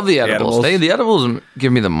I love the edibles. The edibles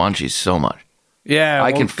give me the munchies so much. Yeah,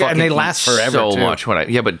 I can fucking and they last forever so much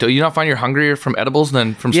when but do you not find you're hungrier from edibles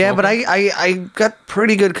than from smoking? Yeah, but I got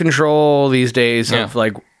pretty good control these days of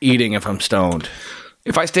like eating if I'm stoned.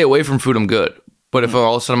 If I stay away from food, I'm good. But if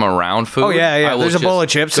all of a sudden I'm around food, there's a bowl of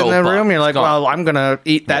chips in the room. You're like, well, I'm gonna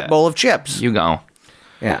eat that bowl of chips. You go.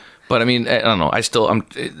 Yeah. But I mean, I don't know.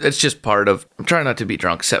 It's just part of. I'm trying not to be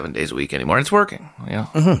drunk 7 days a week anymore. It's working. Yeah.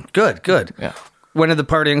 Mm-hmm. Good. Yeah. When did the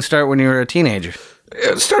partying start? When you were a teenager?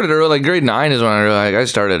 It started early. Like grade 9 is when I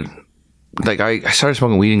started. Like I started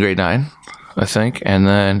smoking weed in grade 9, I think, and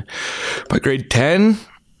then by grade 10,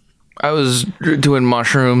 I was doing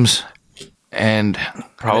mushrooms. And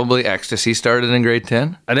probably ecstasy started in grade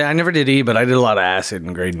 10. I never did E, but I did a lot of acid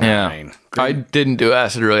in grade 9. Yeah. I didn't do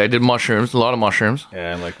acid really. I did mushrooms, a lot of mushrooms.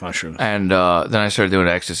 Yeah, I like mushrooms. And then I started doing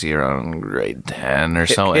ecstasy around grade 10 or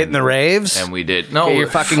so. Hitting the raves? And we did. Get your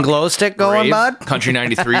fucking glow stick going, bud? Country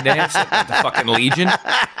 93 dance at the fucking Legion.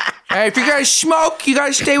 Hey, if you guys smoke, you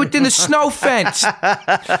guys stay within the snow fence.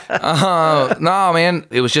 No, man.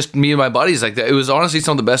 It was just me and my buddies. Like it was honestly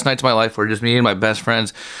some of the best nights of my life were just me and my best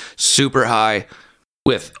friends, super high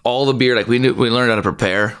with all the beer. Like we learned how to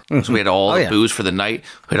prepare. Mm-hmm. So we had all the booze for the night.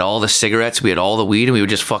 We had all the cigarettes. We had all the weed. And we would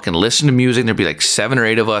just fucking listen to music. And there'd be like 7 or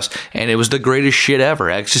 8 of us. And it was the greatest shit ever.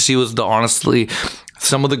 Ecstasy was honestly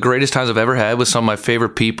some of the greatest times I've ever had with some of my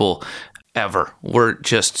favorite people ever. We're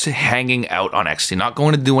just hanging out on ecstasy, not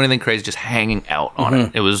going to do anything crazy, just hanging out on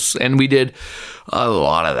it. It was, and we did a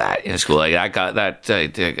lot of that in school. Like I got that. I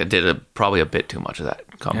did probably a bit too much of that.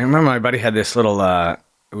 I remember my buddy had this little.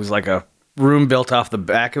 It was like a room built off the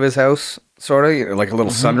back of his house, sort of like a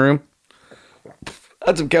little sunroom.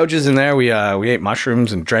 Had some couches in there. We ate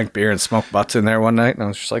mushrooms and drank beer and smoked butts in there one night, and I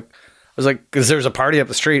was just like. I was like, because there's a party up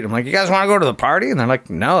the street. I'm like, you guys want to go to the party? And they're like,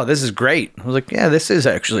 no, this is great. I was like, yeah, this is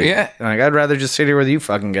actually. Yeah. And like, I'd rather just sit here with you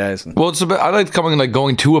fucking guys. Well, it's a bit, I like coming, like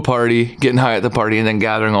going to a party, getting high at the party, and then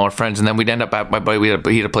gathering all our friends. And then we'd end up at my buddy.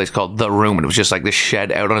 He had a place called The Room, and it was just like this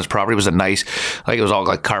shed out on his property. It was a nice, like it was all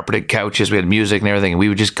like carpeted couches. We had music and everything. And we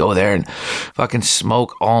would just go there and fucking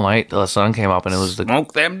smoke all night till the sun came up. And it was the.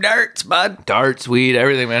 Smoke them darts, bud. Darts, weed,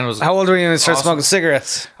 everything, man. It was How old were you when you started smoking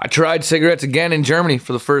cigarettes? I tried cigarettes again in Germany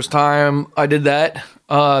for the first time. I did that.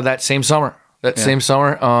 That same summer.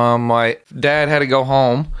 My dad had to go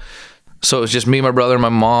home, so it was just me, my brother, and my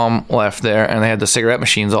mom left there, and they had the cigarette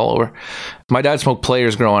machines all over. My dad smoked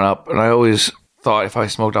Players growing up, and I always thought if I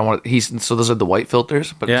smoked, I wanted. So those are the white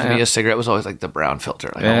filters, but to me, a cigarette was always like the brown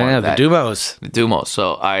filter. Like, the Dumos. The Dumos.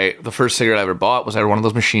 So the first cigarette I ever bought was out of one of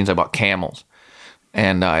those machines. I bought Camels,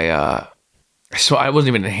 and so I wasn't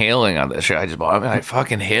even inhaling on this shit. I just bought. I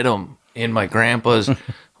fucking hid them in my grandpa's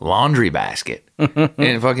laundry basket.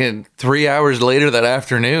 And fucking 3 hours later that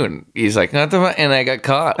afternoon, he's like, not the fuck, and I got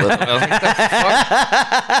caught. I was like, the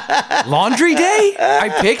fuck? Laundry day? I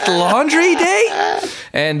picked laundry day?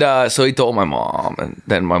 And so he told my mom, and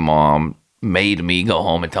then my mom made me go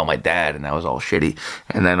home and tell my dad, and that was all shitty.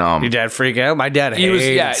 And then Your dad freak out? My dad he was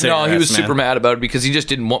cigarettes, he was man. super mad about it because he just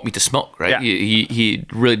didn't want me to smoke, right? Yeah. He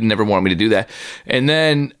really never wanted me to do that. And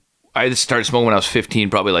then I started smoking when I was 15,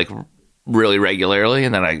 probably like really regularly,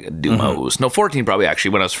 and then I do Mo's. No, 14 probably,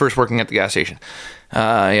 actually, when I was first working at the gas station.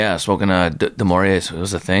 Smoking De Mauriers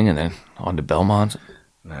was a thing, and then on to Belmont's.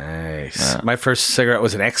 Nice. My first cigarette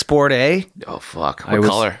was an Export A. Oh, fuck. What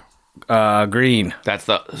color? Green. That's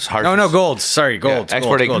the hard. No, Golds. Sorry, Golds.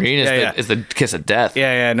 Export A Golds. green is the kiss of death.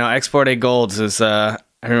 Yeah. No, Export A Golds is. I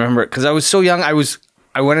remember it because I was so young. I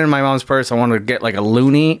went in my mom's purse. I wanted to get like a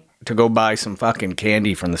loonie to go buy some fucking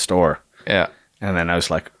candy from the store. Yeah. And then I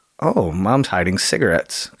was like, oh, mom's hiding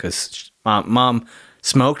cigarettes because mom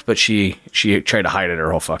smoked, but she tried to hide it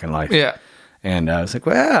her whole fucking life. Yeah. And I was like,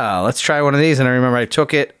 well, let's try one of these. And I remember I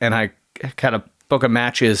took it and I had a book of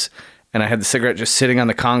matches. And I had the cigarette just sitting on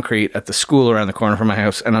the concrete at the school around the corner from my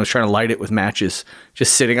house. And I was trying to light it with matches,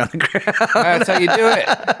 just sitting on the ground. That's how you do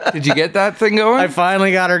it. Did you get that thing going? I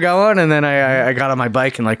finally got her going. And then I got on my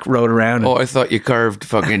bike and like rode around. Oh, I thought you carved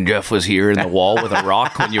fucking Jeff was here in the wall with a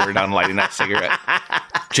rock when you were done lighting that cigarette.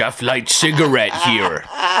 Jeff lights cigarette here.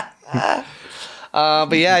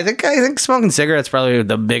 But yeah, I think smoking cigarettes probably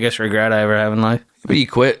the biggest regret I ever have in life. But you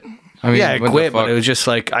quit. I mean, I what the quit, fuck? but it was just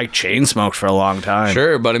like I chain smoked for a long time.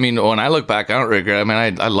 Sure, but I mean, when I look back, I don't regret. I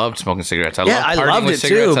mean, I loved smoking cigarettes. I Yeah, I loved partying loved with it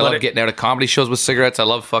cigarettes. too, I but love getting out of comedy shows with cigarettes. I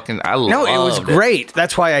love fucking. No, it was great.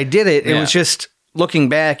 That's why I did it. It Yeah. was just looking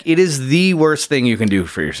back. It is the worst thing you can do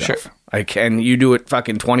for yourself. Sure. Like, and you do it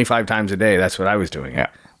fucking 25 times a day. That's what I was doing. Yeah.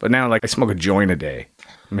 But now, like, I smoke a joint a day,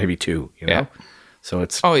 maybe two. You know. Yeah. So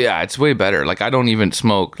it's Oh yeah, it's way better. Like I don't even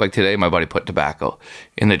smoke. Like today, my buddy put tobacco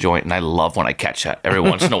in the joint, and I love when I catch that every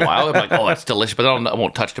once in a while. I'm like, oh, that's delicious, but I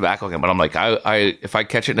won't touch tobacco again. But I'm like, I if I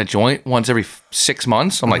catch it in a joint once every 6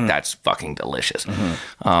 months, I'm like, that's fucking delicious.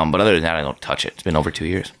 But other than that, I don't touch it. It's been over 2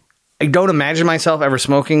 years. I don't imagine myself ever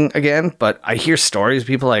smoking again. But I hear stories,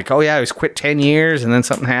 people like, oh yeah, I was quit 10 years, and then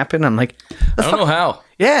something happened. I'm like, I don't know how.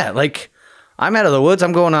 yeah, like I'm out of the woods.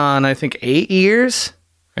 I'm going on, I think, 8 years.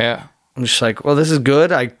 Yeah. I'm just like, well, this is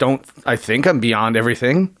good. I think I'm beyond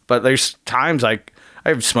everything, but there's times like I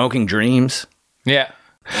have smoking dreams. Yeah.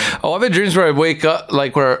 Oh, I've had dreams where I wake up,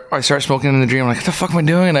 like where I start smoking in the dream. I'm like, what the fuck am I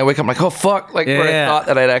doing? And I wake up, I'm like, oh fuck, like where I thought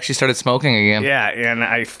that I'd actually started smoking again. Yeah, and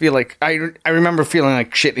I feel like I remember feeling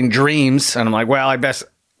like shit in dreams, and I'm like, well, I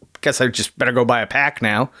guess I just better go buy a pack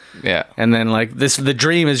now. Yeah. And then like the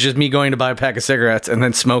dream is just me going to buy a pack of cigarettes and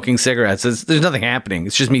then smoking cigarettes. There's nothing happening.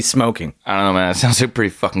 It's just me smoking. I don't know, man. It sounds like a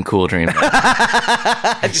pretty fucking cool dream.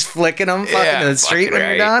 Just flicking them in the street when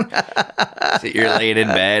you're done. Sit you're laid in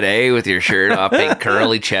bed, with your shirt off, big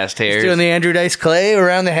curly chest hairs. Doing the Andrew Dice Clay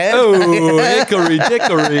around the head. Oh, hickory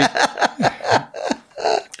dickory.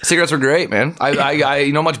 Cigarettes were great, man. I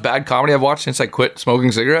you know how much bad comedy I've watched since I quit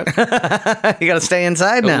smoking cigarettes? You got to stay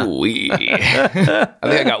inside now. Ooh-wee. I think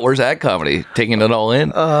I got worse at comedy, taking it all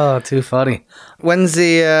in. Oh, too funny. When's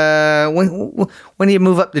the when do you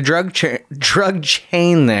move up the drug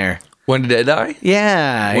chain there? When did I die?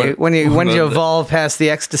 Yeah, when did you evolve past the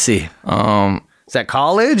ecstasy? Is that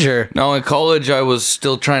college or? No, in college I was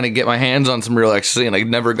still trying to get my hands on some real ecstasy, and I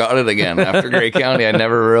never got it again. After Grey County, I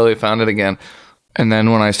never really found it again. And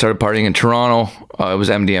then when I started partying in Toronto, it was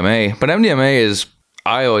MDMA. But MDMA is,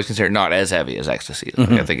 I always consider not as heavy as ecstasy. Like,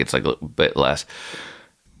 I think it's like a bit less.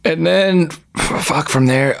 And then, from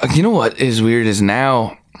there, you know what is weird is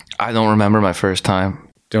now I don't remember my first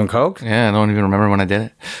time Doing coke? Yeah, I don't even remember when I did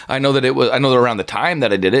it. I know that around the time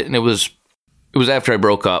that I did it, and it was after I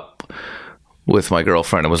broke up with my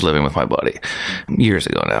girlfriend and was living with my buddy years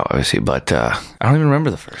ago now, obviously. But I don't even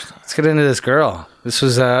remember the first time. Let's get into this girl. This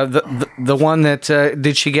was the one that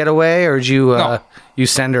did she get away, or did you you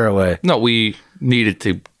send her away? No, we needed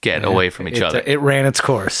to get away from each other. It ran its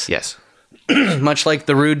course. Yes. Much like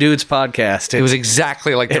the Rude Dudes podcast. It was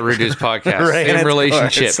exactly like the Rude Dudes podcast. Same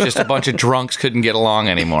relationship. Just a bunch of drunks couldn't get along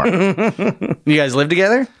anymore. You guys lived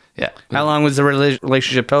together? Yeah. How long was the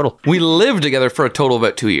relationship total? We lived together for a total of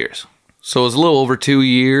about 2 years. So it was a little over 2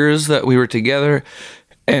 years that we were together.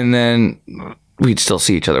 And then we'd still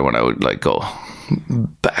see each other when I would go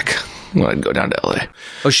back, when I'd go down to LA.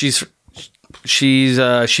 Oh, she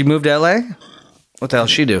moved to LA? What the hell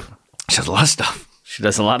does she do? She does a lot of stuff. She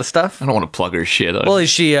does a lot of stuff? I don't want to plug her shit. Well, is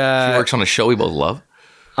she... she works on a show we both love.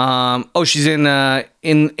 She's in the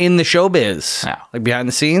showbiz. Yeah. Like behind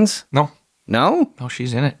the scenes? No,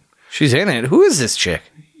 she's in it. She's in it. Who is this chick?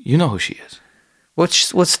 You know who she is.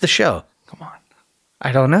 What's the show? Come on.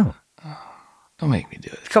 I don't know. Don't make me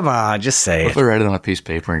do it. Come on, just say If I write it on a piece of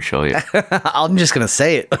paper and show you. I'm just going to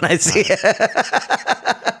say it when I see it.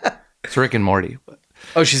 It's Rick and Morty. But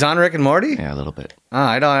Oh, she's on Rick and Morty? Yeah, a little bit. Oh,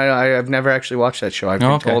 I've never actually watched that show. I've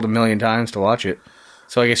been told a million times to watch it.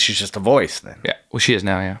 So I guess she's just a voice then. Yeah, well, she is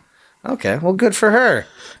now, yeah. Okay, well, good for her.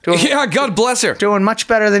 Yeah, God bless her. Doing much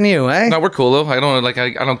better than you, eh? No, we're cool though. I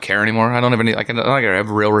don't care anymore. I don't have any. I don't have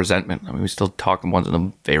real resentment. I mean, we still talk once in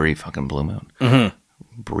a very fucking blue moon.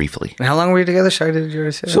 Briefly. And how long were you together? Sorry, did you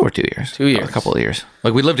already say that? So we're 2 years. 2 years. A couple of years.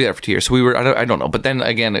 Like we lived together for 2 years. So we were. I don't know. But then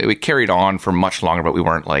again, we carried on for much longer. But we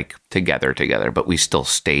weren't like together. But we still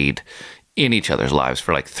stayed in each other's lives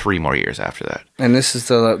for like 3 more years after that. And this is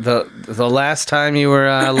the last time you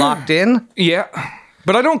were locked in? Yeah.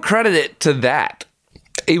 But I don't credit it to that.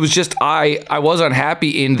 It was just I was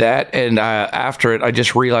unhappy in that, and after it, I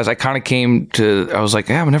just realized I was like,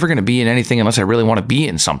 I'm never going to be in anything unless I really want to be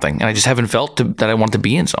in something, and I just haven't felt that I want to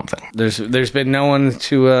be in something. There's been no one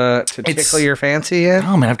to tickle your fancy yet?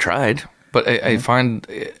 Oh man, I've tried, but I find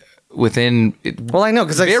within well, I know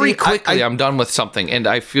because very quickly I'm done with something, and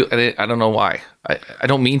I feel I don't know why. I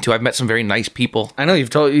don't mean to. I've met some very nice people. I know you've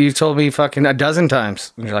told me fucking a dozen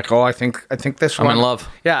times. And you're like, oh, I think this one. I'm in love.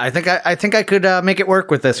 Yeah, I think I could make it work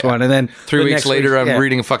with this one. And then 3 weeks later, I'm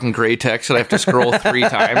reading a fucking gray text that I have to scroll 3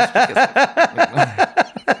 times.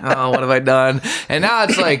 Oh, what have I done? And now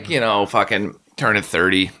it's like fucking turning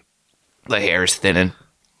 30, the hair's thinning.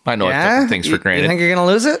 I know I've taken things for granted. You think you're gonna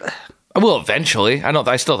lose it? I will eventually.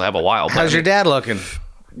 I still have a while. How's your dad looking?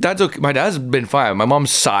 Dad's okay. My dad's been fine. My mom's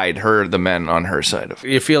side, the men on her side of it.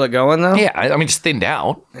 You feel it going though? Yeah, I mean, it's thinned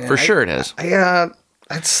out. For sure it has.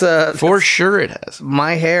 For sure it has.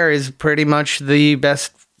 My hair is pretty much the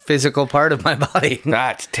best physical part of my body.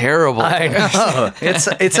 That's terrible. I know.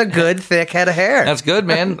 It's a good thick head of hair. That's good,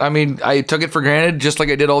 man. I mean, I took it for granted, just like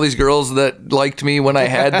I did all these girls that liked me when I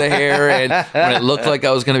had the hair and when it looked like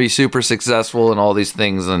I was going to be super successful and all these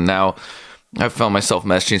things. And now I found myself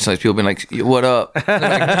messaging some of these people being like, what up? I'm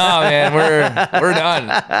like, no, man, we're done.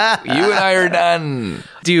 You and I are done.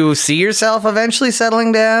 Do you see yourself eventually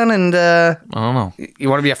settling down and I don't know. You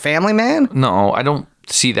want to be a family man? No, I don't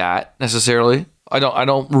see that necessarily. I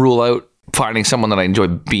don't rule out finding someone that I enjoy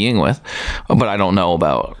being with, but I don't know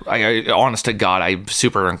about. I honest to God, I'm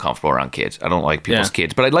super uncomfortable around kids. I don't like people's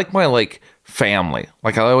kids, but I like my family.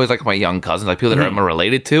 Like I always like my young cousins, like people that I'm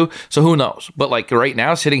related to. So who knows? But like right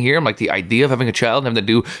now, sitting here, I'm like the idea of having a child and having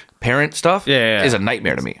to do parent stuff is a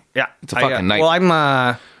nightmare to me. Yeah, it's a fucking nightmare. Well,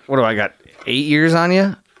 I'm what do I got? 8 years on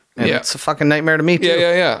you? And it's a fucking nightmare to me too.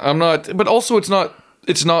 Yeah. I'm not, but also it's not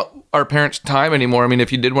our parents' time anymore. I mean,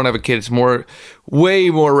 if you did want to have a kid, it's way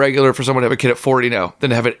more regular for someone to have a kid at 40 now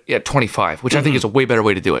than to have it at 25, which I think is a way better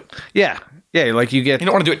way to do it. Yeah, like you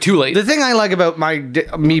don't want to do it too late. The thing I like about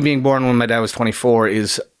me being born when my dad was 24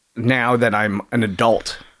 is now that I'm an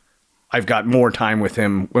adult, I've got more time with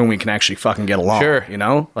him when we can actually fucking get along. Sure.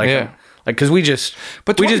 Because we just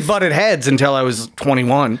butted heads until I was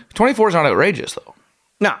 21. 24 is not outrageous though.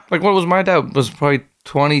 No. Like what was my dad? Was probably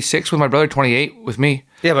 26 with my brother, 28 with me.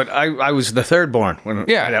 Yeah, but I was the third born when my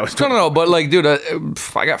dad was 20. No, but like, dude,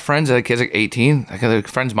 I got friends that had kids like 18. I got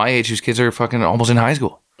friends my age whose kids are fucking almost in high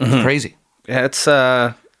school. It's crazy. Yeah, it's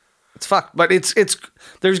fucked. But it's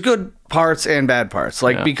there's good parts and bad parts.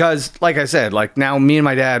 Because, like I said, like now me and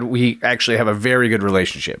my dad, we actually have a very good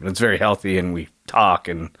relationship. And it's very healthy and we talk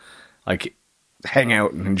and like hang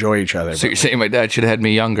out and enjoy each other. So you're saying my dad should have had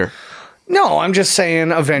me younger? No, I'm just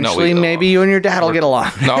saying eventually maybe you and your dad will get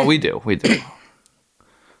along. No, we do.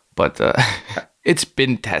 But it's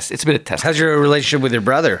been a test. How's your relationship with your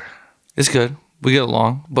brother? It's good. We get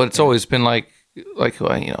along, but it's always been like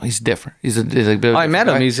he's different. He's a bit. I met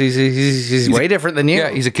him. He's way different than you.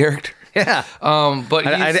 Yeah, he's a character. Yeah. But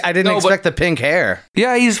I didn't expect the pink hair.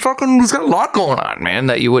 Yeah, he's got a lot going on, man,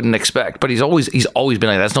 that you wouldn't expect. But he's always been like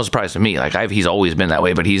that. That's no surprise to me. Like he's always been that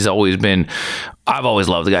way, but I've always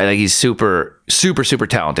loved the guy. Like he's super, super, super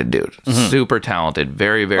talented dude. Super talented.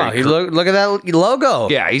 Very, very. Look at that logo.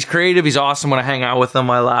 Yeah, he's creative. He's awesome. When I hang out with him,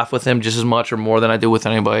 I laugh with him just as much or more than I do with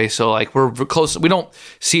anybody. So like we're close. We don't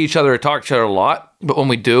see each other or talk to each other a lot, but when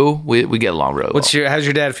we do, we get along really well. How's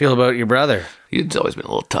your dad feel about your brother? It's always been a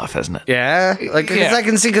little tough, hasn't it? Yeah, because I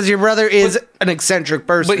can see because your brother is an eccentric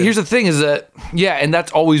person. But here's the thing: is that and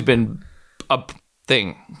that's always been a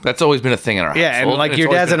thing. That's always been a thing in our household. Yeah, and like your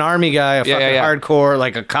dad's an army guy, a fucking hardcore,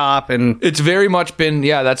 like a cop, and it's very much been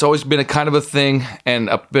that's always been a kind of a thing and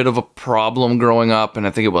a bit of a problem growing up. And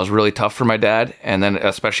I think it was really tough for my dad, and then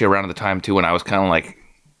especially around the time too when I was kind of like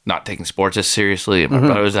not taking sports as seriously. And my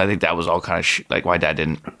brothers, I think that was all kind of like my dad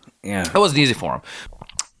didn't. Yeah, it wasn't easy for him.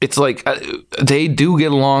 it's like they do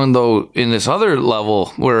get along though in this other level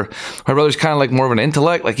where my brother's kind of like more of an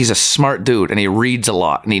intellect. Like he's a smart dude and he reads a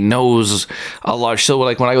lot and he knows a lot. So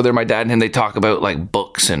like when I go there, my dad and him, they talk about like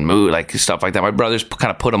books and mood, like stuff like that. My brother's kind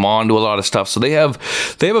of put him on to a lot of stuff. So they have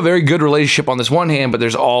a very good relationship on this one hand, but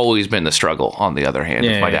there's always been the struggle on the other hand.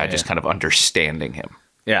 With my dad just kind of understanding him.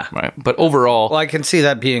 Yeah. Right. But overall, well, I can see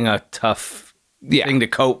that being a tough thing to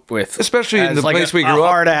cope with, especially in the like place we grew up.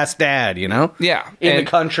 Hard ass dad, you know. Yeah, in the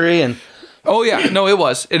country and. Oh yeah, no, it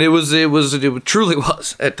was, and it truly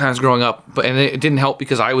was at times growing up, but and it didn't help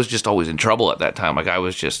because I was just always in trouble at that time. Like I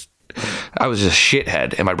was just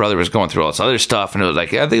shithead, and my brother was going through all this other stuff, and it was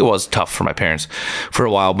like I think it was tough for my parents for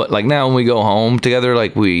a while. But like now when we go home together,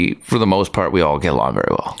 like we for the most part we all get along very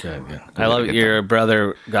well. Good. I love your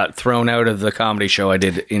brother got thrown out of the comedy show I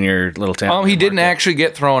did in your little town. He didn't actually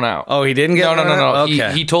get thrown out. Oh, he didn't get thrown out? No.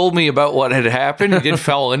 Okay. He told me about what had happened. He did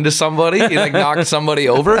fall into somebody. He like knocked somebody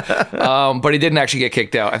over, but he didn't actually get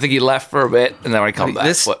kicked out. I think he left for a bit, and then I come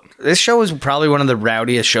back. This show was probably one of the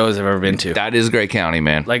rowdiest shows I've ever been to. That is Grey County,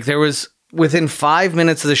 man. Like there was within 5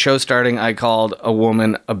 minutes of the show starting, I called a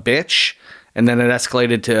woman a bitch, and then it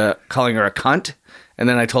escalated to calling her a cunt. And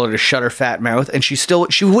then I told her to shut her fat mouth, and she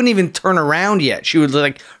wouldn't even turn around yet. She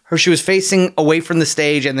would she was facing away from the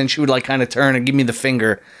stage, and then she would like kind of turn and give me the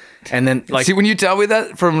finger. And then like see when you tell me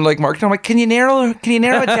that from like marketing, I'm like, can you narrow it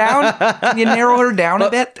down? Can you narrow her down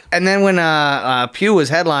a bit? And then when Pew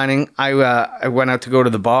was headlining, I went out to go to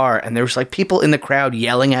the bar, and there was like people in the crowd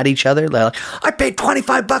yelling at each other. They're like, I paid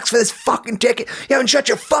 $25 for this fucking ticket. You haven't shut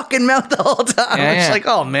your fucking mouth the whole time. It's like,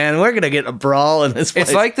 oh man, we're gonna get a brawl in this place.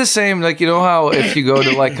 It's like the same, like you know how if you go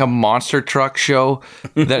to like a monster truck show,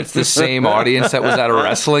 that's the same audience that was at a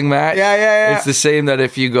wrestling match. Yeah. It's the same that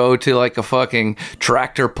if you go to like a fucking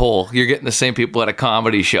tractor pull. You're getting the same people at a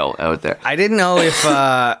comedy show out there. I didn't know if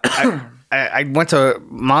I went to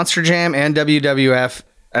Monster Jam and WWF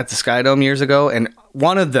at the Skydome years ago, and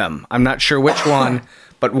one of them, I'm not sure which one,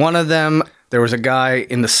 but one of them, there was a guy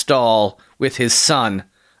in the stall with his son,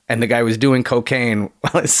 and the guy was doing cocaine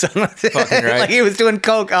while his son was right. like he was doing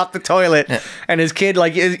coke off the toilet, and his kid,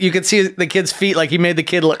 like you could see the kid's feet, like he made the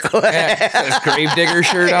kid look. His gravedigger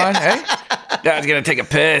shirt on. Hey, Dad's gonna take a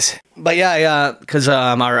piss. But because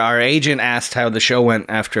our agent asked how the show went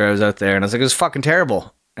after I was out there, and I was like, it was fucking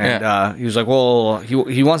terrible. And he was like, well,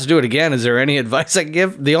 he wants to do it again. Is there any advice I can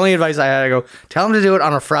give? The only advice I had, I go, tell him to do it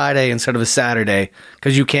on a Friday instead of a Saturday,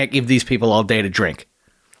 because you can't give these people all day to drink.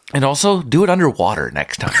 And also, do it underwater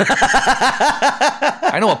next time.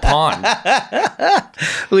 I know a pond.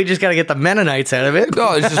 We just got to get the Mennonites out of it.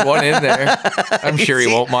 Oh, there's just one in there. I'm sure he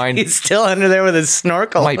won't mind. He's still under there with his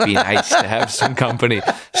snorkel. Might be nice to have some company.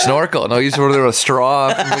 Snorkel. No, he's over there with a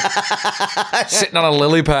straw. Sitting on a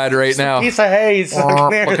lily pad right now. Piece of haze.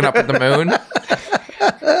 Looking up at the moon.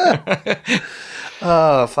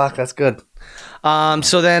 Oh, fuck. That's good.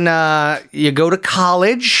 So then you go to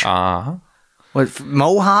college. Uh-huh. What,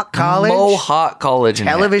 Mohawk College? Mohawk College.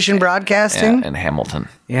 Television broadcasting? Yeah, in Hamilton.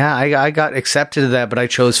 Yeah, I got accepted to that, but I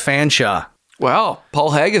chose Fanshawe. Wow,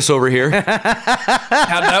 Paul Haggis over here. How'd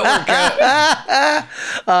that work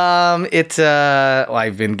out?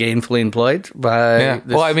 I've been gainfully employed by... Yeah.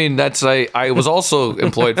 Well, I mean, I was also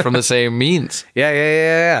employed from the same means.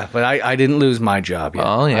 Yeah. But I didn't lose my job yet.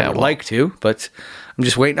 Oh, yeah. I would like to, but... I'm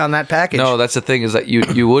just waiting on that package. No, that's the thing is that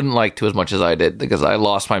you wouldn't like to as much as I did because I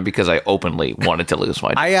lost mine because I openly wanted to lose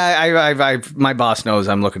mine. My boss knows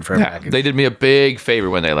I'm looking for a package. They did me a big favor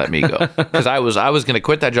when they let me go because I was going to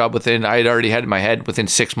quit that job I had already had in my head within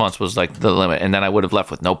 6 months was like the limit, and then I would have left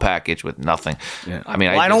with no package, with nothing. Yeah. I mean,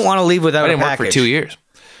 I don't want to leave without a package. I didn't work for 2 years.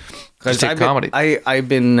 Just take comedy. I've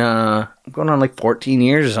been going on like 14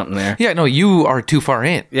 years or something there. Yeah, no, you are too far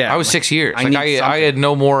in. Yeah, I was 6 years. I had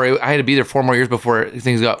no more. I had to be there 4 more years before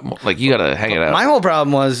things got like you got to hang it out. My whole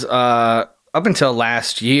problem was up until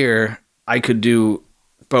last year, I could do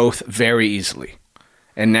both very easily,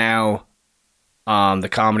 and now the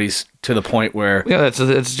comedy's to the point where that's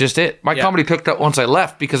just it. My comedy picked up once I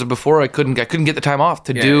left because before I couldn't get the time off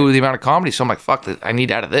to do the amount of comedy. So I'm like, fuck, I need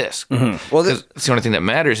out of this. Mm-hmm. Well, it's the only thing that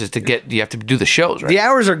matters is you have to do the shows, right? The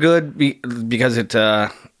hours are good because it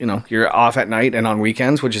you're off at night and on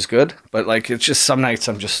weekends, which is good. But like it's just some nights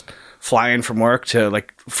I'm just flying from work to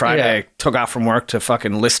like Friday. I took off from work to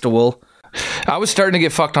fucking Listowel. I was starting to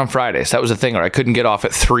get fucked on Fridays. That was the thing, or I couldn't get off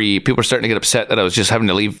at 3. People were starting to get upset that I was just having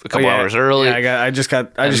to leave a couple hours early. Yeah, I just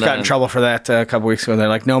got in trouble for that a couple weeks ago. They're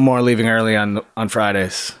like, no more leaving early on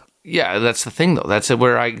Fridays. Yeah, that's the thing though. That's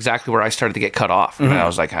exactly where I started to get cut off, and I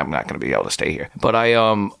was like, I'm not going to be able to stay here. But I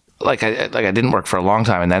I didn't work for a long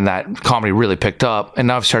time, and then that comedy really picked up, and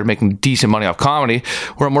now I've started making decent money off comedy,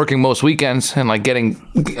 where I'm working most weekends and I'm getting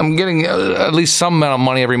at least some amount of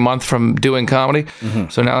money every month from doing comedy.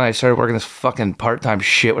 So now I started working this fucking part-time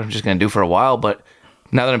shit, which I'm just gonna do for a while. But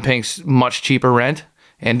now that I'm paying much cheaper rent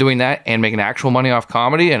and doing that and making actual money off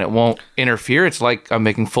comedy, and it won't interfere, it's like I'm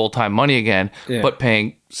making full-time money again, but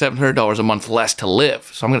paying $700 a month less to live.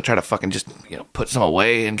 So I'm going to try to fucking just, put some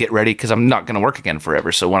away and get ready, because I'm not going to work again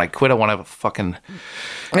forever. So when I quit, I want to have a fucking,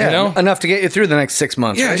 enough to get you through the next 6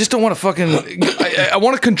 months. Yeah, right? I just don't want to fucking, I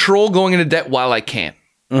want to control going into debt while I can.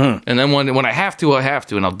 And then when I have to,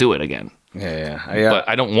 and I'll do it again. Yeah. But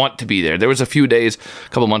I don't want to be there. There was a few days, a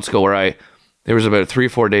couple months ago, where there was about a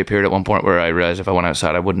 3-4 day period at one point where I realized if I went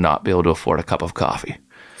outside, I would not be able to afford a cup of coffee.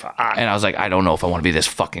 And I was like, I don't know if I want to be this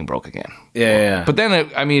fucking broke again. Yeah. But then,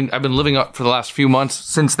 I've been living up for the last few months.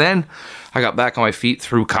 Since then, I got back on my feet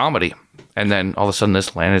through comedy. And then all of a sudden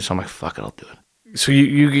this landed, so I'm like, fuck it, I'll do it. So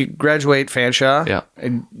you graduate Fanshawe? Yeah.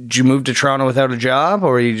 And did you move to Toronto without a job,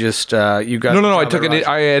 or you just, you got... No,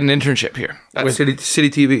 I had an internship here at City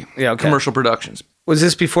TV. Yeah, okay. Commercial productions. Was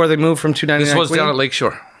this before they moved from 299 This was Queen? down at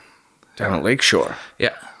Lakeshore. Down at Lakeshore?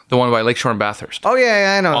 Yeah. The one by Lakeshore and Bathurst. Oh,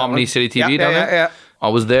 yeah, I know. Omni City TV down there. Yeah. I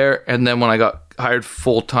was there, and then when I got hired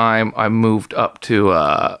full-time, I moved up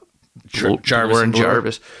to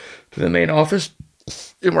Jarvis to the main office.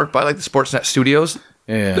 It worked by the Sportsnet studios.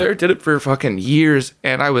 Yeah. There, did it for fucking years,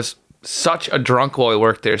 and I was such a drunk while I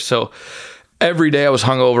worked there. So every day I was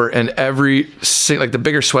hungover, and the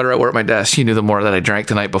bigger sweater I wore at my desk, you knew the more that I drank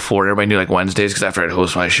the night before. Everybody knew Wednesdays, because after I'd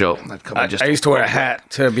host my show, I'd come I used to wear a hat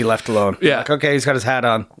to be left alone. Yeah. Like, okay, he's got his hat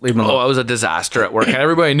on. Leave him alone. Oh, I was a disaster at work, and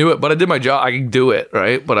everybody knew it. But I did my job. I could do it,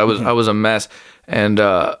 right? But I was a mess, and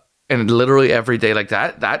literally every day like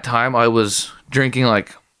that time I was drinking.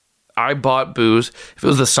 I bought booze. If it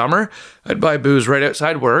was the summer, I'd buy booze right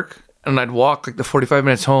outside work, and I'd walk the 45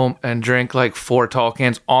 minutes home and drink 4 tall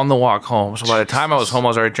cans on the walk home. So by the time I was home, I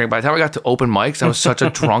was already drinking. By the time I got to open mics, I was such a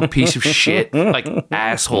drunk piece of shit,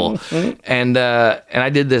 asshole. And I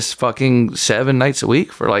did this fucking 7 nights a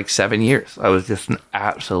week for 7 years. I was just an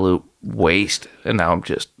absolute waste, and now I'm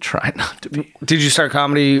just trying not to be. Did you start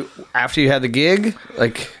comedy after you had the gig?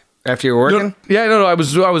 After you were working? No, I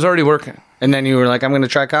was already working. And then you were like, I'm going to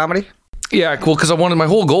try comedy? Yeah, cool. Because my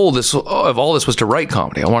whole goal of all this was to write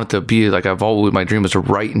comedy. I wanted to be my dream was to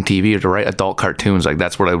write in TV or to write adult cartoons.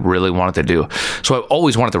 That's what I really wanted to do. So I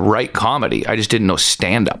always wanted to write comedy. I just didn't know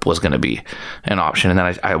stand-up was going to be an option. And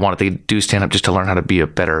then I wanted to do stand-up just to learn how to be a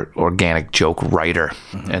better organic joke writer.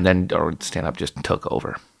 And then stand-up just took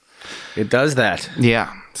over. It does that.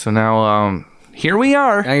 Yeah. So now... here we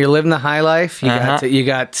are. Now you're living the high life. You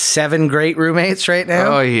got 7 great roommates right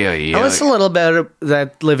now. Oh, yeah. Tell us a little bit of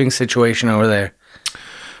that living situation over there.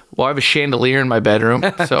 Well, I have a chandelier in my bedroom.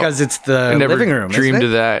 Because it's the living room, dreamed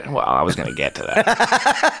of that. Well, I was going to get to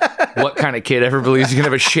that. What kind of kid ever believes you can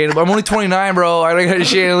have a chandelier? I'm only 29, bro. I don't got a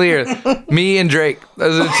chandelier. Me and Drake.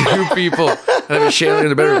 Those are the 2 people that have a chandelier in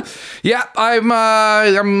the bedroom. Yeah, I'm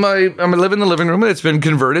living in the living room. It's been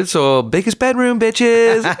converted, so biggest bedroom,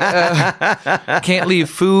 bitches. Can't leave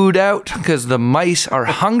food out because the mice are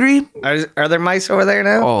hungry. Are there mice over there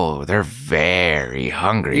now? Oh, they're very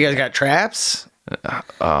hungry. You guys got traps?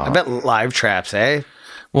 I bet live traps, eh?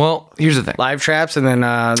 Well, here's the thing. Live traps, and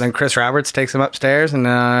then Chris Roberts takes them upstairs and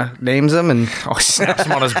names them, and snaps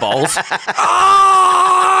him on his balls.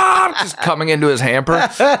 Just coming into his hamper,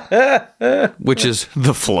 which is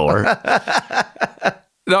the floor.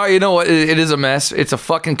 No, you know what? It is a mess. It's a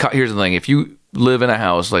fucking Here's the thing. If you live in a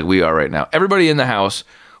house like we are right now, everybody in the house...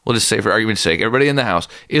 We'll just say, for argument's sake, everybody in the house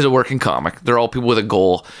is a working comic. They're all people with a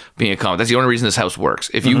goal being a comic. That's the only reason this house works.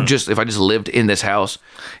 If I just lived in this house,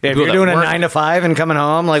 if you're doing a 9 to 5 and coming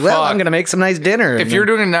home, I'm going to make some nice dinner. If you're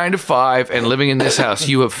doing a 9 to 5 and living in this house,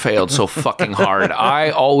 you have failed so fucking hard. I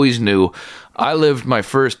always knew. I lived my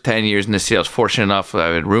first 10 years in this city. I was fortunate enough. I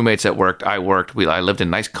had roommates that worked. I worked. I lived in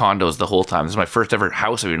nice condos the whole time. This is my first ever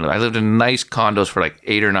house. I lived in nice condos for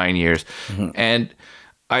 8 or 9 years, and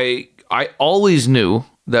I always knew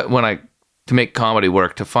that to make comedy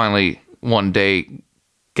work, to finally one day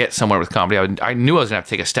get somewhere with comedy, I knew I was going to have to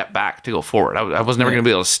take a step back to go forward. I was never going to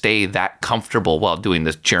be able to stay that comfortable while doing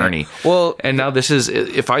this journey. Well, and now this is,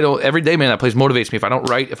 if I don't, every day, man, that place motivates me. If I don't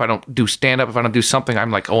write, if I don't do stand up, if I don't do something,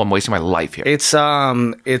 I'm like, I'm wasting my life here. It's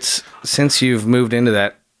since you've moved into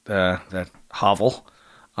that hovel,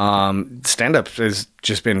 stand up has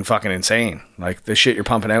just been fucking insane. The shit you're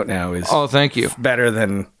pumping out now is thank you. better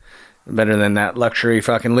than that luxury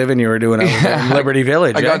fucking living you were doing over in Liberty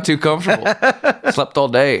Village. I got too comfortable. Slept all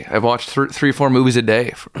day. I watched 3-4 movies a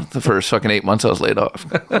day for the first fucking 8 months I was laid off.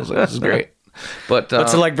 I was like, this is great. But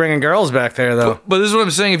What's it like bringing girls back there, though? But this is what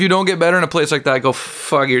I'm saying. If you don't get better in a place like that, go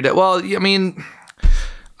fuck your dad. Well, I mean,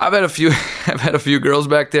 I've had a few girls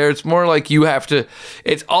back there. It's more like you have to.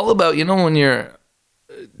 It's all about, when you're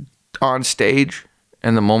on stage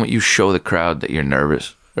and the moment you show the crowd that you're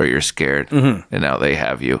nervous or you're scared, and now they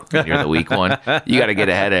have you. And you're the weak one. You got to get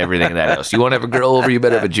ahead of everything in that house. You want to have a girl over, you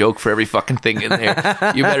better have a joke for every fucking thing in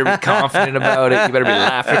there. You better be confident about it. You better be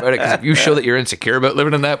laughing about it, because if you show that you're insecure about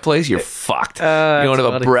living in that place, you're fucked. You don't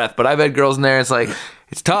have a breath. But I've had girls in there, it's like,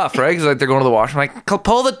 it's tough, right? Because they're going to the washroom, like,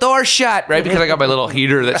 pull the door shut, right? Because I got my little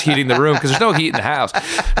heater that's heating the room, because there's no heat in the house.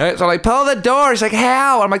 Right? So I'm like, pull the door. He's like,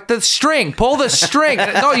 how? I'm like, the string. Pull the string.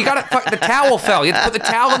 No, you got to. The towel fell. You have to put the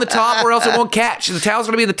towel on the top, or else it won't catch. The towel's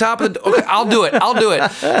going to be in the top of the. Okay, I'll do it.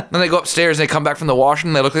 Then they go upstairs and they come back from the washroom.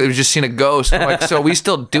 And they look like they've just seen a ghost. I'm like, so are we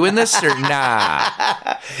still doing this or nah?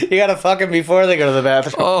 You got to fuck them before they go to the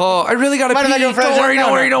bathroom. Oh, I really got to pee.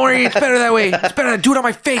 Don't worry. It's better that way. It's better. Do it on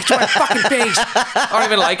my face. Do it on my fucking face. I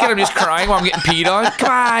don't even like it. I'm just crying while I'm getting peed on. Come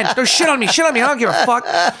on, don't shit on me. I don't give a fuck.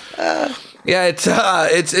 Yeah,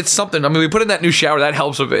 it's something. I mean, we put in that new shower. That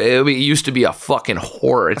helps with it. It used to be a fucking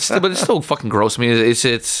horror. But it's still fucking gross. I mean,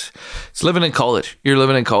 it's living in college. You're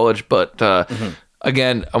living in college, but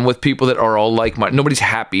again, I'm with people that are all like-minded. Nobody's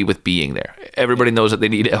happy with being there. Everybody knows that they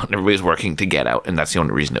need out, and everybody's working to get out, and that's the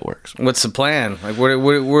only reason it works. What's the plan? Like, where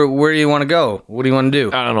do you want to go? What do you want to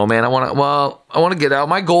do? I don't know, man. I want to get out.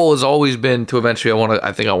 My goal has always been to eventually.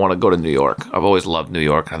 I think I want to go to New York. I've always loved New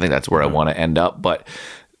York. I think that's where I want to end up, but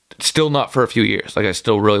still not for a few years. Like, I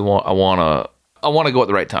still really want to go at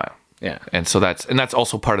the right time. Yeah, and so that's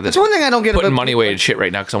also part of this. That's one thing I don't get putting about money away and shit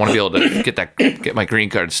right now, because I want to be able to get my green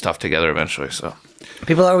card stuff together eventually. So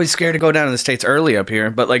people are always scared to go down to the States early up here,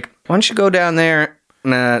 but like, why don't you go down there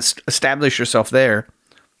and establish yourself there?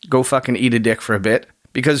 Go fucking eat a dick for a bit,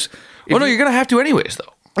 because you're gonna have to anyways,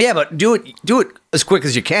 though. Yeah, but do it as quick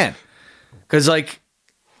as you can, because like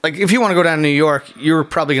if you want to go down to New York, you're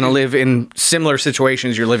probably going to live in similar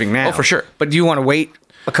situations you're living now. Oh, for sure. But do you want to wait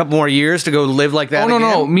a couple more years to go live like that?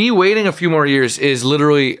 No. Me waiting a few more years is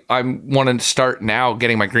literally, I'm wanting to start now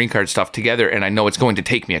getting my green card stuff together, and I know it's going to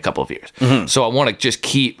take me a couple of years. So I want to just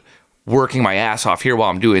keep working my ass off here while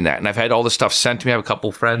I'm doing that. And I've had all this stuff sent to me. I have a couple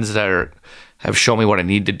of friends that have shown me what I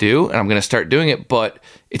need to do, and I'm going to start doing it, but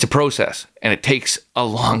it's a process, and it takes a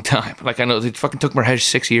long time. Like, I know it fucking took Marhesh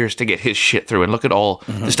 6 years to get his shit through, and look at all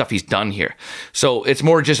the stuff he's done here. So it's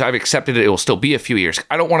more just, I've accepted it will still be a few years.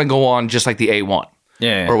 I don't want to go on just like the A1.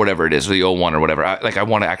 Yeah. Or whatever it is, or the O1 or whatever. I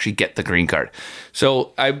want to actually get the green card.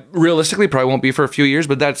 So I realistically probably won't be for a few years,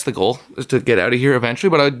 but that's the goal, is to get out of here eventually.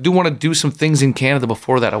 But I do want to do some things in Canada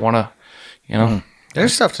before that. I want to,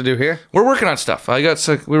 There's stuff to do here. We're working on stuff.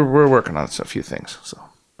 We're working on a few things. So.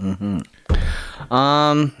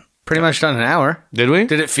 Pretty much done an hour. Did we?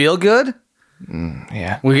 Did it feel good?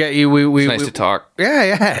 Yeah. We got you. It's nice to talk.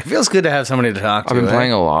 Yeah. It feels good to have somebody to talk to. I've been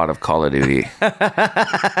playing a lot of Call of Duty with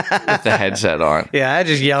the headset on. Yeah,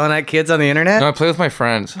 just yelling at kids on the internet? No, I play with my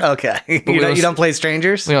friends. Okay. You don't play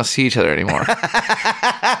strangers? We don't see each other anymore.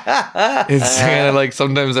 It's kind of like,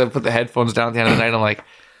 sometimes I put the headphones down at the end of the night, I'm like,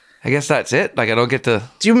 I guess that's it. Like, I don't get to.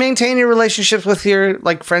 Do you maintain your relationships with your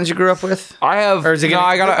friends you grew up with? I have. Or is it do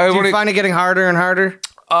you find it getting harder and harder?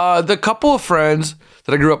 The couple of friends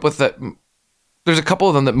that I grew up with, there's a couple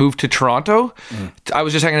of them that moved to Toronto. I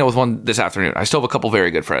was just hanging out with one this afternoon. I still have a couple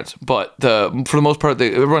very good friends, but for the most part,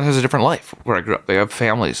 everyone has a different life where I grew up. They have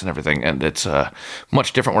families and everything, and it's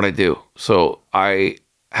much different what I do. So I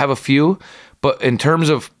have a few, but in terms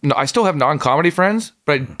of, I still have non-comedy friends,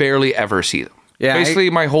 but I barely ever see them. Yeah, basically,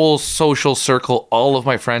 my whole social circle, all of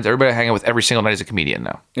my friends, everybody I hang out with every single night is a comedian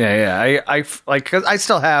now. Yeah. I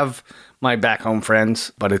still have my back home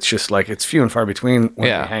friends, but it's just like, it's few and far between when we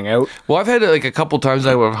hang out. Well, I've had like a couple times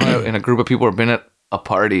I've hung out in a group of people, or been at a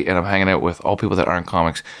party, and I'm hanging out with all people that aren't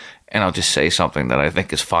comics, and I'll just say something that I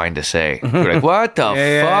think is fine to say. They're like, "What the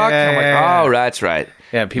fuck?" I'm like, "Oh, that's right."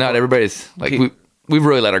 Yeah, not everybody's like we've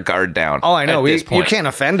really let our guard down. Oh, I know. You can't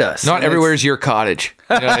offend us. Not everywhere is your cottage.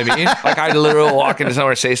 You know what I mean? Like, I literally walk into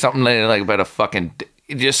somewhere, say something like about a fucking,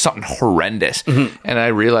 just something horrendous, and I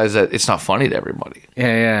realize that it's not funny to everybody.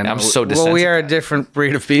 Yeah. I'm so desensitized. Well, we are a different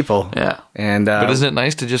breed of people. Yeah. And but isn't it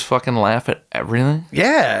nice to just fucking laugh at everything?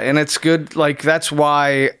 Yeah, and it's good. Like, that's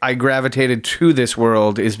why I gravitated to this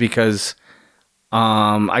world, is because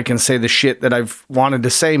I can say the shit that I've wanted to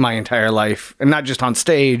say my entire life, and not just on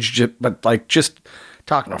stage, but like just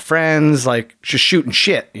talking to friends, like just shooting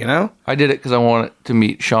shit, you know? I did it because I wanted to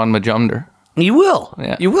meet Sean Majumder. You will.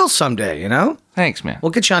 Yeah. You will someday, you know? Thanks, man. We'll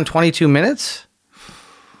get you on 22 minutes.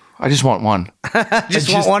 I just want one.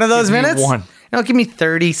 just want one of those minutes? One. No, give me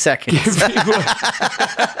 30 seconds.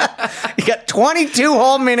 You got 22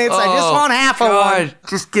 whole minutes. I just want half of one.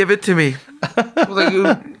 Just give it to me.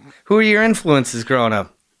 Who are your influences growing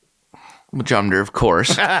up? Jumder, of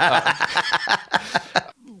course.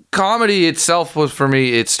 Comedy itself was, for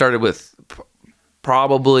me, it started with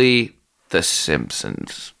probably The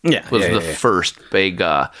Simpsons. Was the first big.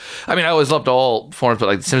 I mean, I always loved all forms, but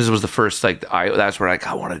like The Simpsons was the first. Like, that's where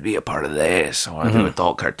I wanted to be a part of this. I want to do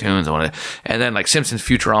adult cartoons. And then like Simpsons,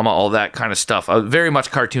 Futurama, all that kind of stuff. Very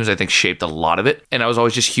much cartoons, I think, shaped a lot of it. And I was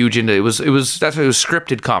always just huge into it. That's why it was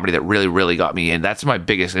scripted comedy that really, really got me in. That's my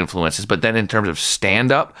biggest influences. But then in terms of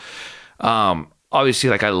stand up, obviously,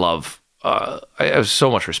 like I love. I have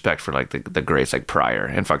so much respect for like the greats like Pryor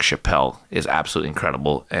and fuck Chappelle is absolutely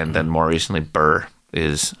incredible, and then more recently Burr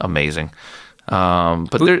is amazing.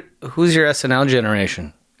 But who's your SNL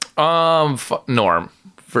generation? Norm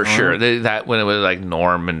for sure. That when it was like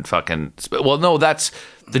Norm and fucking. Well, no, that's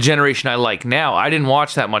the generation I like now. I didn't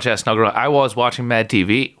watch that much SNL growing up. I was watching Mad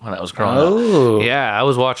TV when I was growing up. Yeah, I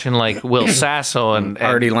was watching like Will Sasso and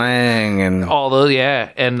Artie Lang and all those. Yeah,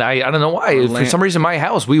 and I don't know why. For some reason, my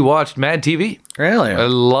house we watched Mad TV. Really, I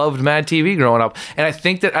loved Mad TV growing up, and I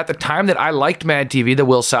think that at the time that I liked Mad TV, the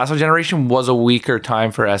Will Sasso generation was a weaker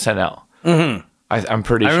time for SNL. Mm-hmm. I'm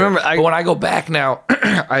pretty sure. Remember, but when I go back now,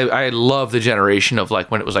 I love the generation of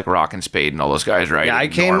like when it was like Rock and Spade and all those guys, right?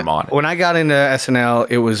 Yeah, when I got into SNL,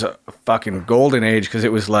 it was a fucking golden age because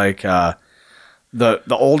it was like the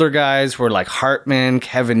older guys were like Hartman,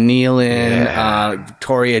 Kevin Nealon,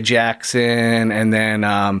 Victoria Jackson, and then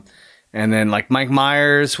like Mike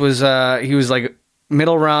Myers was he was like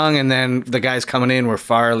middle rung, and then the guys coming in were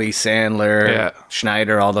Farley, Sandler,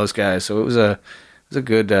 Schneider, all those guys. So it was a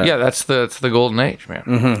good... that's the golden age, man.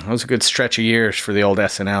 Mm-hmm. It was a good stretch of years for the old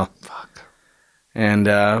SNL. Fuck.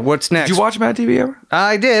 And what's next? Did you watch Mad TV ever?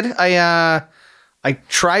 I did. I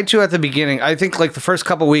tried to at the beginning. I think like the first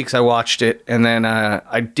couple weeks I watched it, and then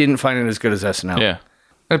I didn't find it as good as SNL. Yeah.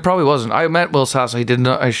 It probably wasn't. I met Will Sasso. He did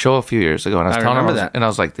a show a few years ago, and I was telling him that. And I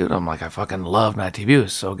was like, dude, I fucking love Mad TV. It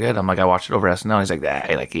was so good. I'm like, I watched it over SNL. He's like,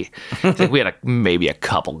 he's like, we had maybe a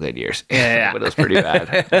couple good years. Yeah. But it was pretty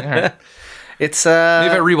bad. It's if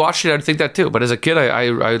I rewatched it, I'd think that too. But as a kid,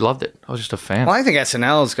 I loved it. I was just a fan. Well, I think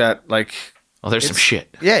SNL's got like... Oh, there's some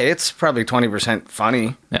shit. Yeah, it's probably 20%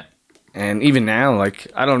 funny. Yeah. And even now, like,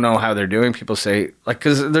 I don't know how they're doing. People say, like,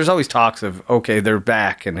 because there's always talks of, okay, they're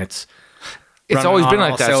back, and it's always been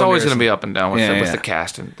like that. It's always going to be up and down with the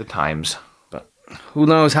cast and the times. But who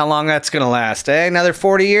knows how long that's going to last, eh? Another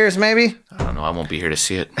 40 years, maybe? I don't know. I won't be here to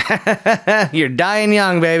see it. You're dying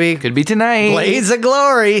young, baby. Could be tonight. Blades of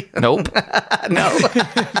glory. Nope. No.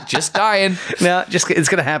 Just dying. No, it's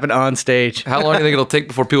going to happen on stage. How long do you think it'll take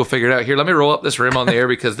before people figure it out? Here, let me roll up this rim on the air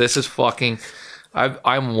because this is fucking...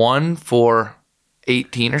 I'm 1 for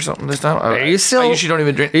 18 or something this time. Are you still? I usually don't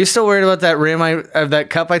even drink. Are you still worried about that rim of that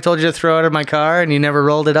cup I told you to throw out of my car and you never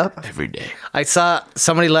rolled it up? Every day. I saw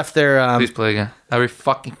somebody left their... Please play again. Every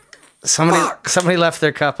fucking... Somebody left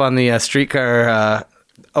their cup on the streetcar...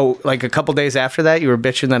 like a couple days after that, you were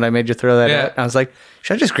bitching that I made you throw that out. I was like,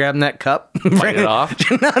 should I just grab that cup? Bite it off?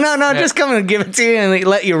 No. Just come and give it to you and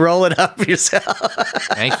let you roll it up yourself.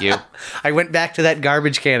 Thank you. I went back to that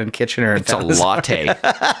garbage can in Kitchener. It's a latte.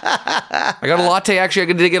 I got a latte. Actually,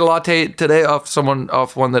 I did get a latte today off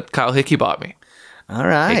one that Kyle Hickey bought me. All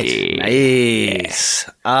right. Hey. Nice.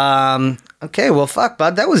 Okay, well, fuck,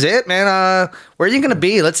 bud. That was it, man. Where are you going to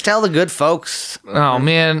be? Let's tell the good folks. Oh,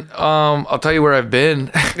 man. I'll tell you where I've been.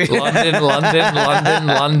 London.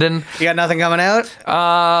 You got nothing coming out?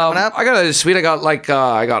 I got a suite. I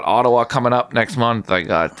got Ottawa coming up next month. I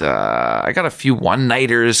got a few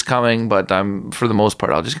one-nighters coming, but I'm, for the most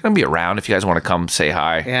part, I'm just going to be around if you guys want to come say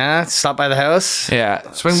hi. Yeah, stop by the house.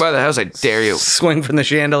 Yeah, swing by the house. I dare you. Swing from the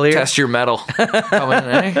chandelier. Test your metal. Come in,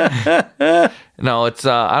 eh? No, it's,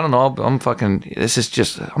 I don't know. I'm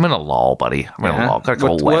in a lull, buddy. I'm in a lull. Got a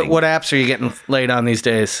couple weddings. What apps are you getting laid on these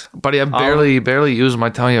days? Buddy, I'm barely using them.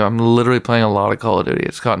 I'm telling you, I'm literally playing a lot of Call of Duty.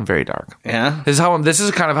 It's gotten very dark. Yeah? This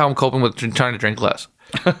is kind of how I'm coping with trying to drink less.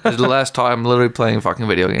 This is the last time I'm literally playing fucking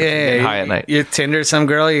video games. Yeah, high at night. You Tinder some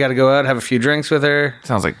girl, you got to go out, have a few drinks with her.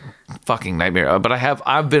 Sounds like fucking nightmare. But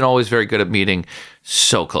I've been always very good at meeting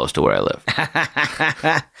so close to where I live.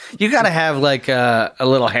 You got to have like a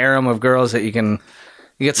little harem of girls that you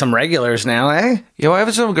get some regulars now, eh? Yeah, well, I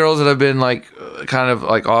have some girls that I've been like kind of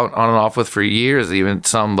like on and off with for years, even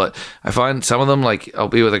some, but I find some of them, like I'll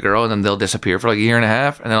be with a girl and then they'll disappear for like a year and a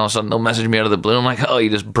half, and then all of a sudden they'll message me out of the blue. I'm like, oh,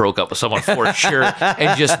 you just broke up with someone for sure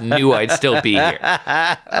and just knew I'd still be here.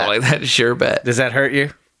 I'm like, that sure bet. Does that hurt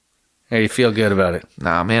you? Or you feel good about it?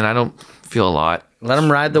 Nah, man, I don't feel a lot. Let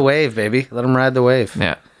them ride the wave, baby. Let them ride the wave.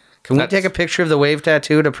 Yeah. Can we take a picture of the wave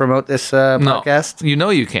tattoo to promote this podcast? You know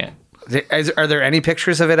you can't. Are there any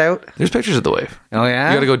pictures of it out? There's pictures of the wave. Oh, yeah?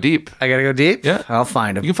 You got to go deep. I got to go deep? Yeah. I'll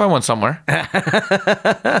find them. You can find one somewhere.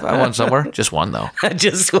 Find one somewhere. Just one, though.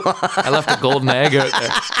 Just one. I left a golden egg out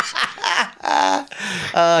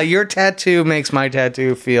there. Your tattoo makes my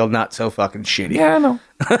tattoo feel not so fucking shitty. Yeah, I know.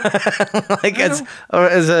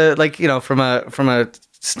 From a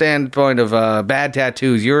standpoint of bad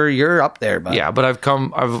tattoos, you're up there, bud. Yeah, but I've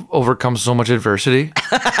overcome so much adversity.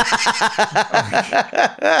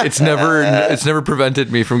 It's never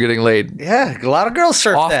prevented me from getting laid. Yeah, a lot of girls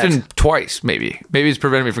surf Often that. Twice, maybe. Maybe it's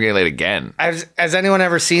prevented me from getting laid again. Has anyone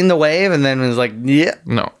ever seen the wave and then was like, yeah?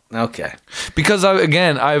 No. Okay. Because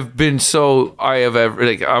I'm so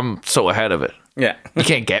ahead of it. Yeah. You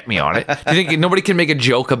can't get me on it. Do you think nobody can make a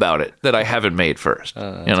joke about it that I haven't made first?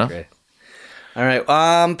 Great. All right.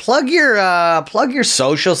 Plug your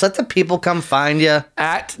socials. Let the people come find you.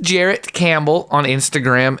 At Jarrett Campbell on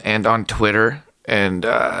Instagram and on Twitter. And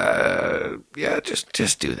just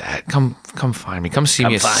do that. Come find me. Come see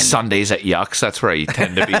me Sundays at Yucks. That's where I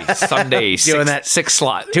tend to be. Sundays, doing that 6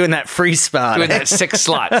 slot. Doing that free spot. Doing that 6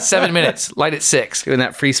 slot. 7 minutes. Light at 6. Doing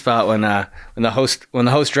that free spot when the host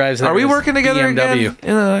drives. Are we working together BMW.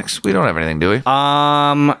 again? We don't have anything, do we?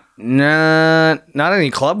 Nah, not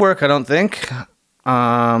any club work. I don't think.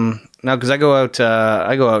 No, because I go out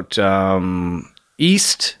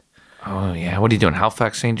east. Oh yeah, what are you doing?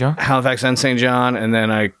 Halifax, St. John? Halifax and St. John, and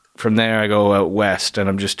then from there I go out west, and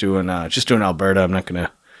I'm just doing Alberta. I'm not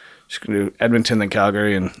gonna do Edmonton, then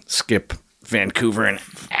Calgary, and skip Vancouver and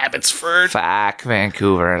Abbotsford. Fuck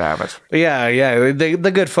Vancouver and Abbotsford. But yeah.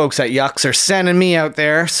 The good folks at Yucks are sending me out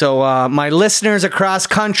there. So my listeners across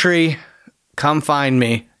country, come find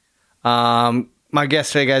me. My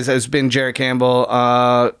guest today, guys, has been Jarrett Campbell.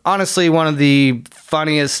 Honestly, one of the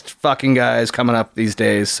funniest fucking guys coming up these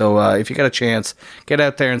days. So if you got a chance, get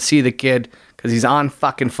out there and see the kid, because he's on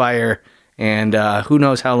fucking fire, and who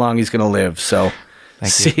knows how long he's going to live. So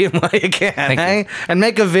see him while you can, eh? And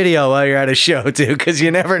make a video while you're at a show, too, because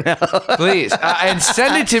you never know. Please. And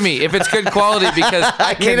send it to me if it's good quality, because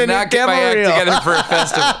I cannot get my act together for a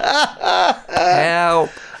festival. Help.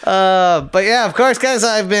 But yeah, of course, guys,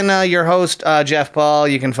 I've been your host, Jeff Paul.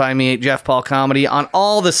 You can find me at Jeff Paul Comedy on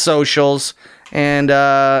all the socials. And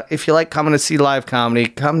if you like coming to see live comedy,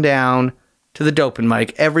 come down to the Dope and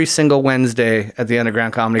Mic every single Wednesday at the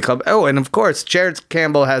Underground Comedy Club. Oh, and of course, Jarrett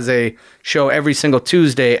Campbell has a show every single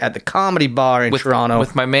Tuesday at the Comedy Bar in Toronto.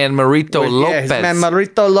 With my man Marito Lopez. Yeah, his man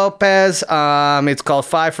Marito Lopez. It's called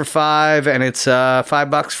 5 for 5, and it's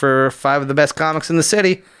 $5 for 5 of the best comics in the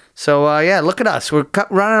city. So, look at us. We're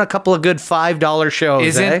running a couple of good $5 shows.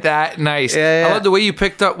 Isn't that nice? Yeah. I love the way you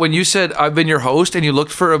picked up when you said, I've been your host, and you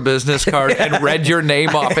looked for a business card and read your name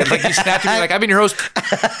off it. Like you snapped at me like, I've been your host,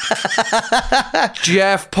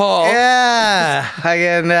 Jeff Paul. Yeah.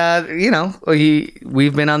 And,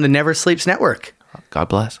 we've been on the Never Sleeps Network. God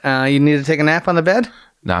bless. You need to take a nap on the bed?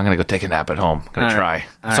 No, I'm going to go take a nap at home. I'm going to try.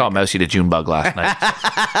 I saw a mouse eat a June bug last night.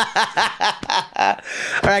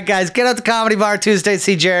 All right, guys, get out the Comedy Bar Tuesday to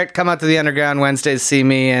see Jarrett. Come out to the Underground Wednesday to see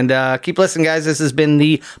me. And keep listening, guys. This has been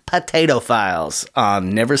the Potato Files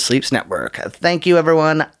on Never Sleeps Network. Thank you,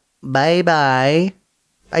 everyone. Bye-bye.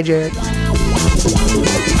 Bye, Jarrett.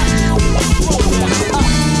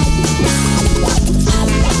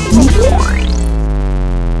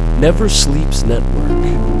 Never Sleeps Network.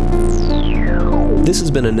 This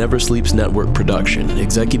has been a Never Sleeps Network production,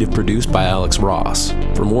 executive produced by Alex Ross.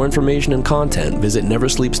 For more information and content, visit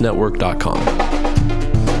neversleepsnetwork.com.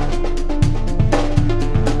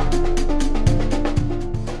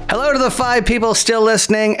 Hello to the 5 people still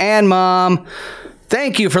listening, and Mom.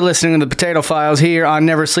 Thank you for listening to the Potato Files here on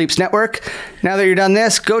Never Sleeps Network. Now that you're done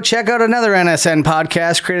this, go check out another NSN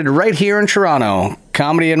podcast created right here in Toronto.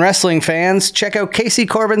 Comedy and wrestling fans, check out Casey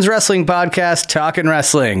Corbin's wrestling podcast, Talkin'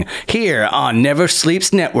 Wrestling, here on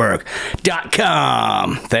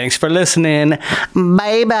NeverSleepsNetwork.com. Thanks for listening.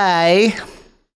 Bye-bye.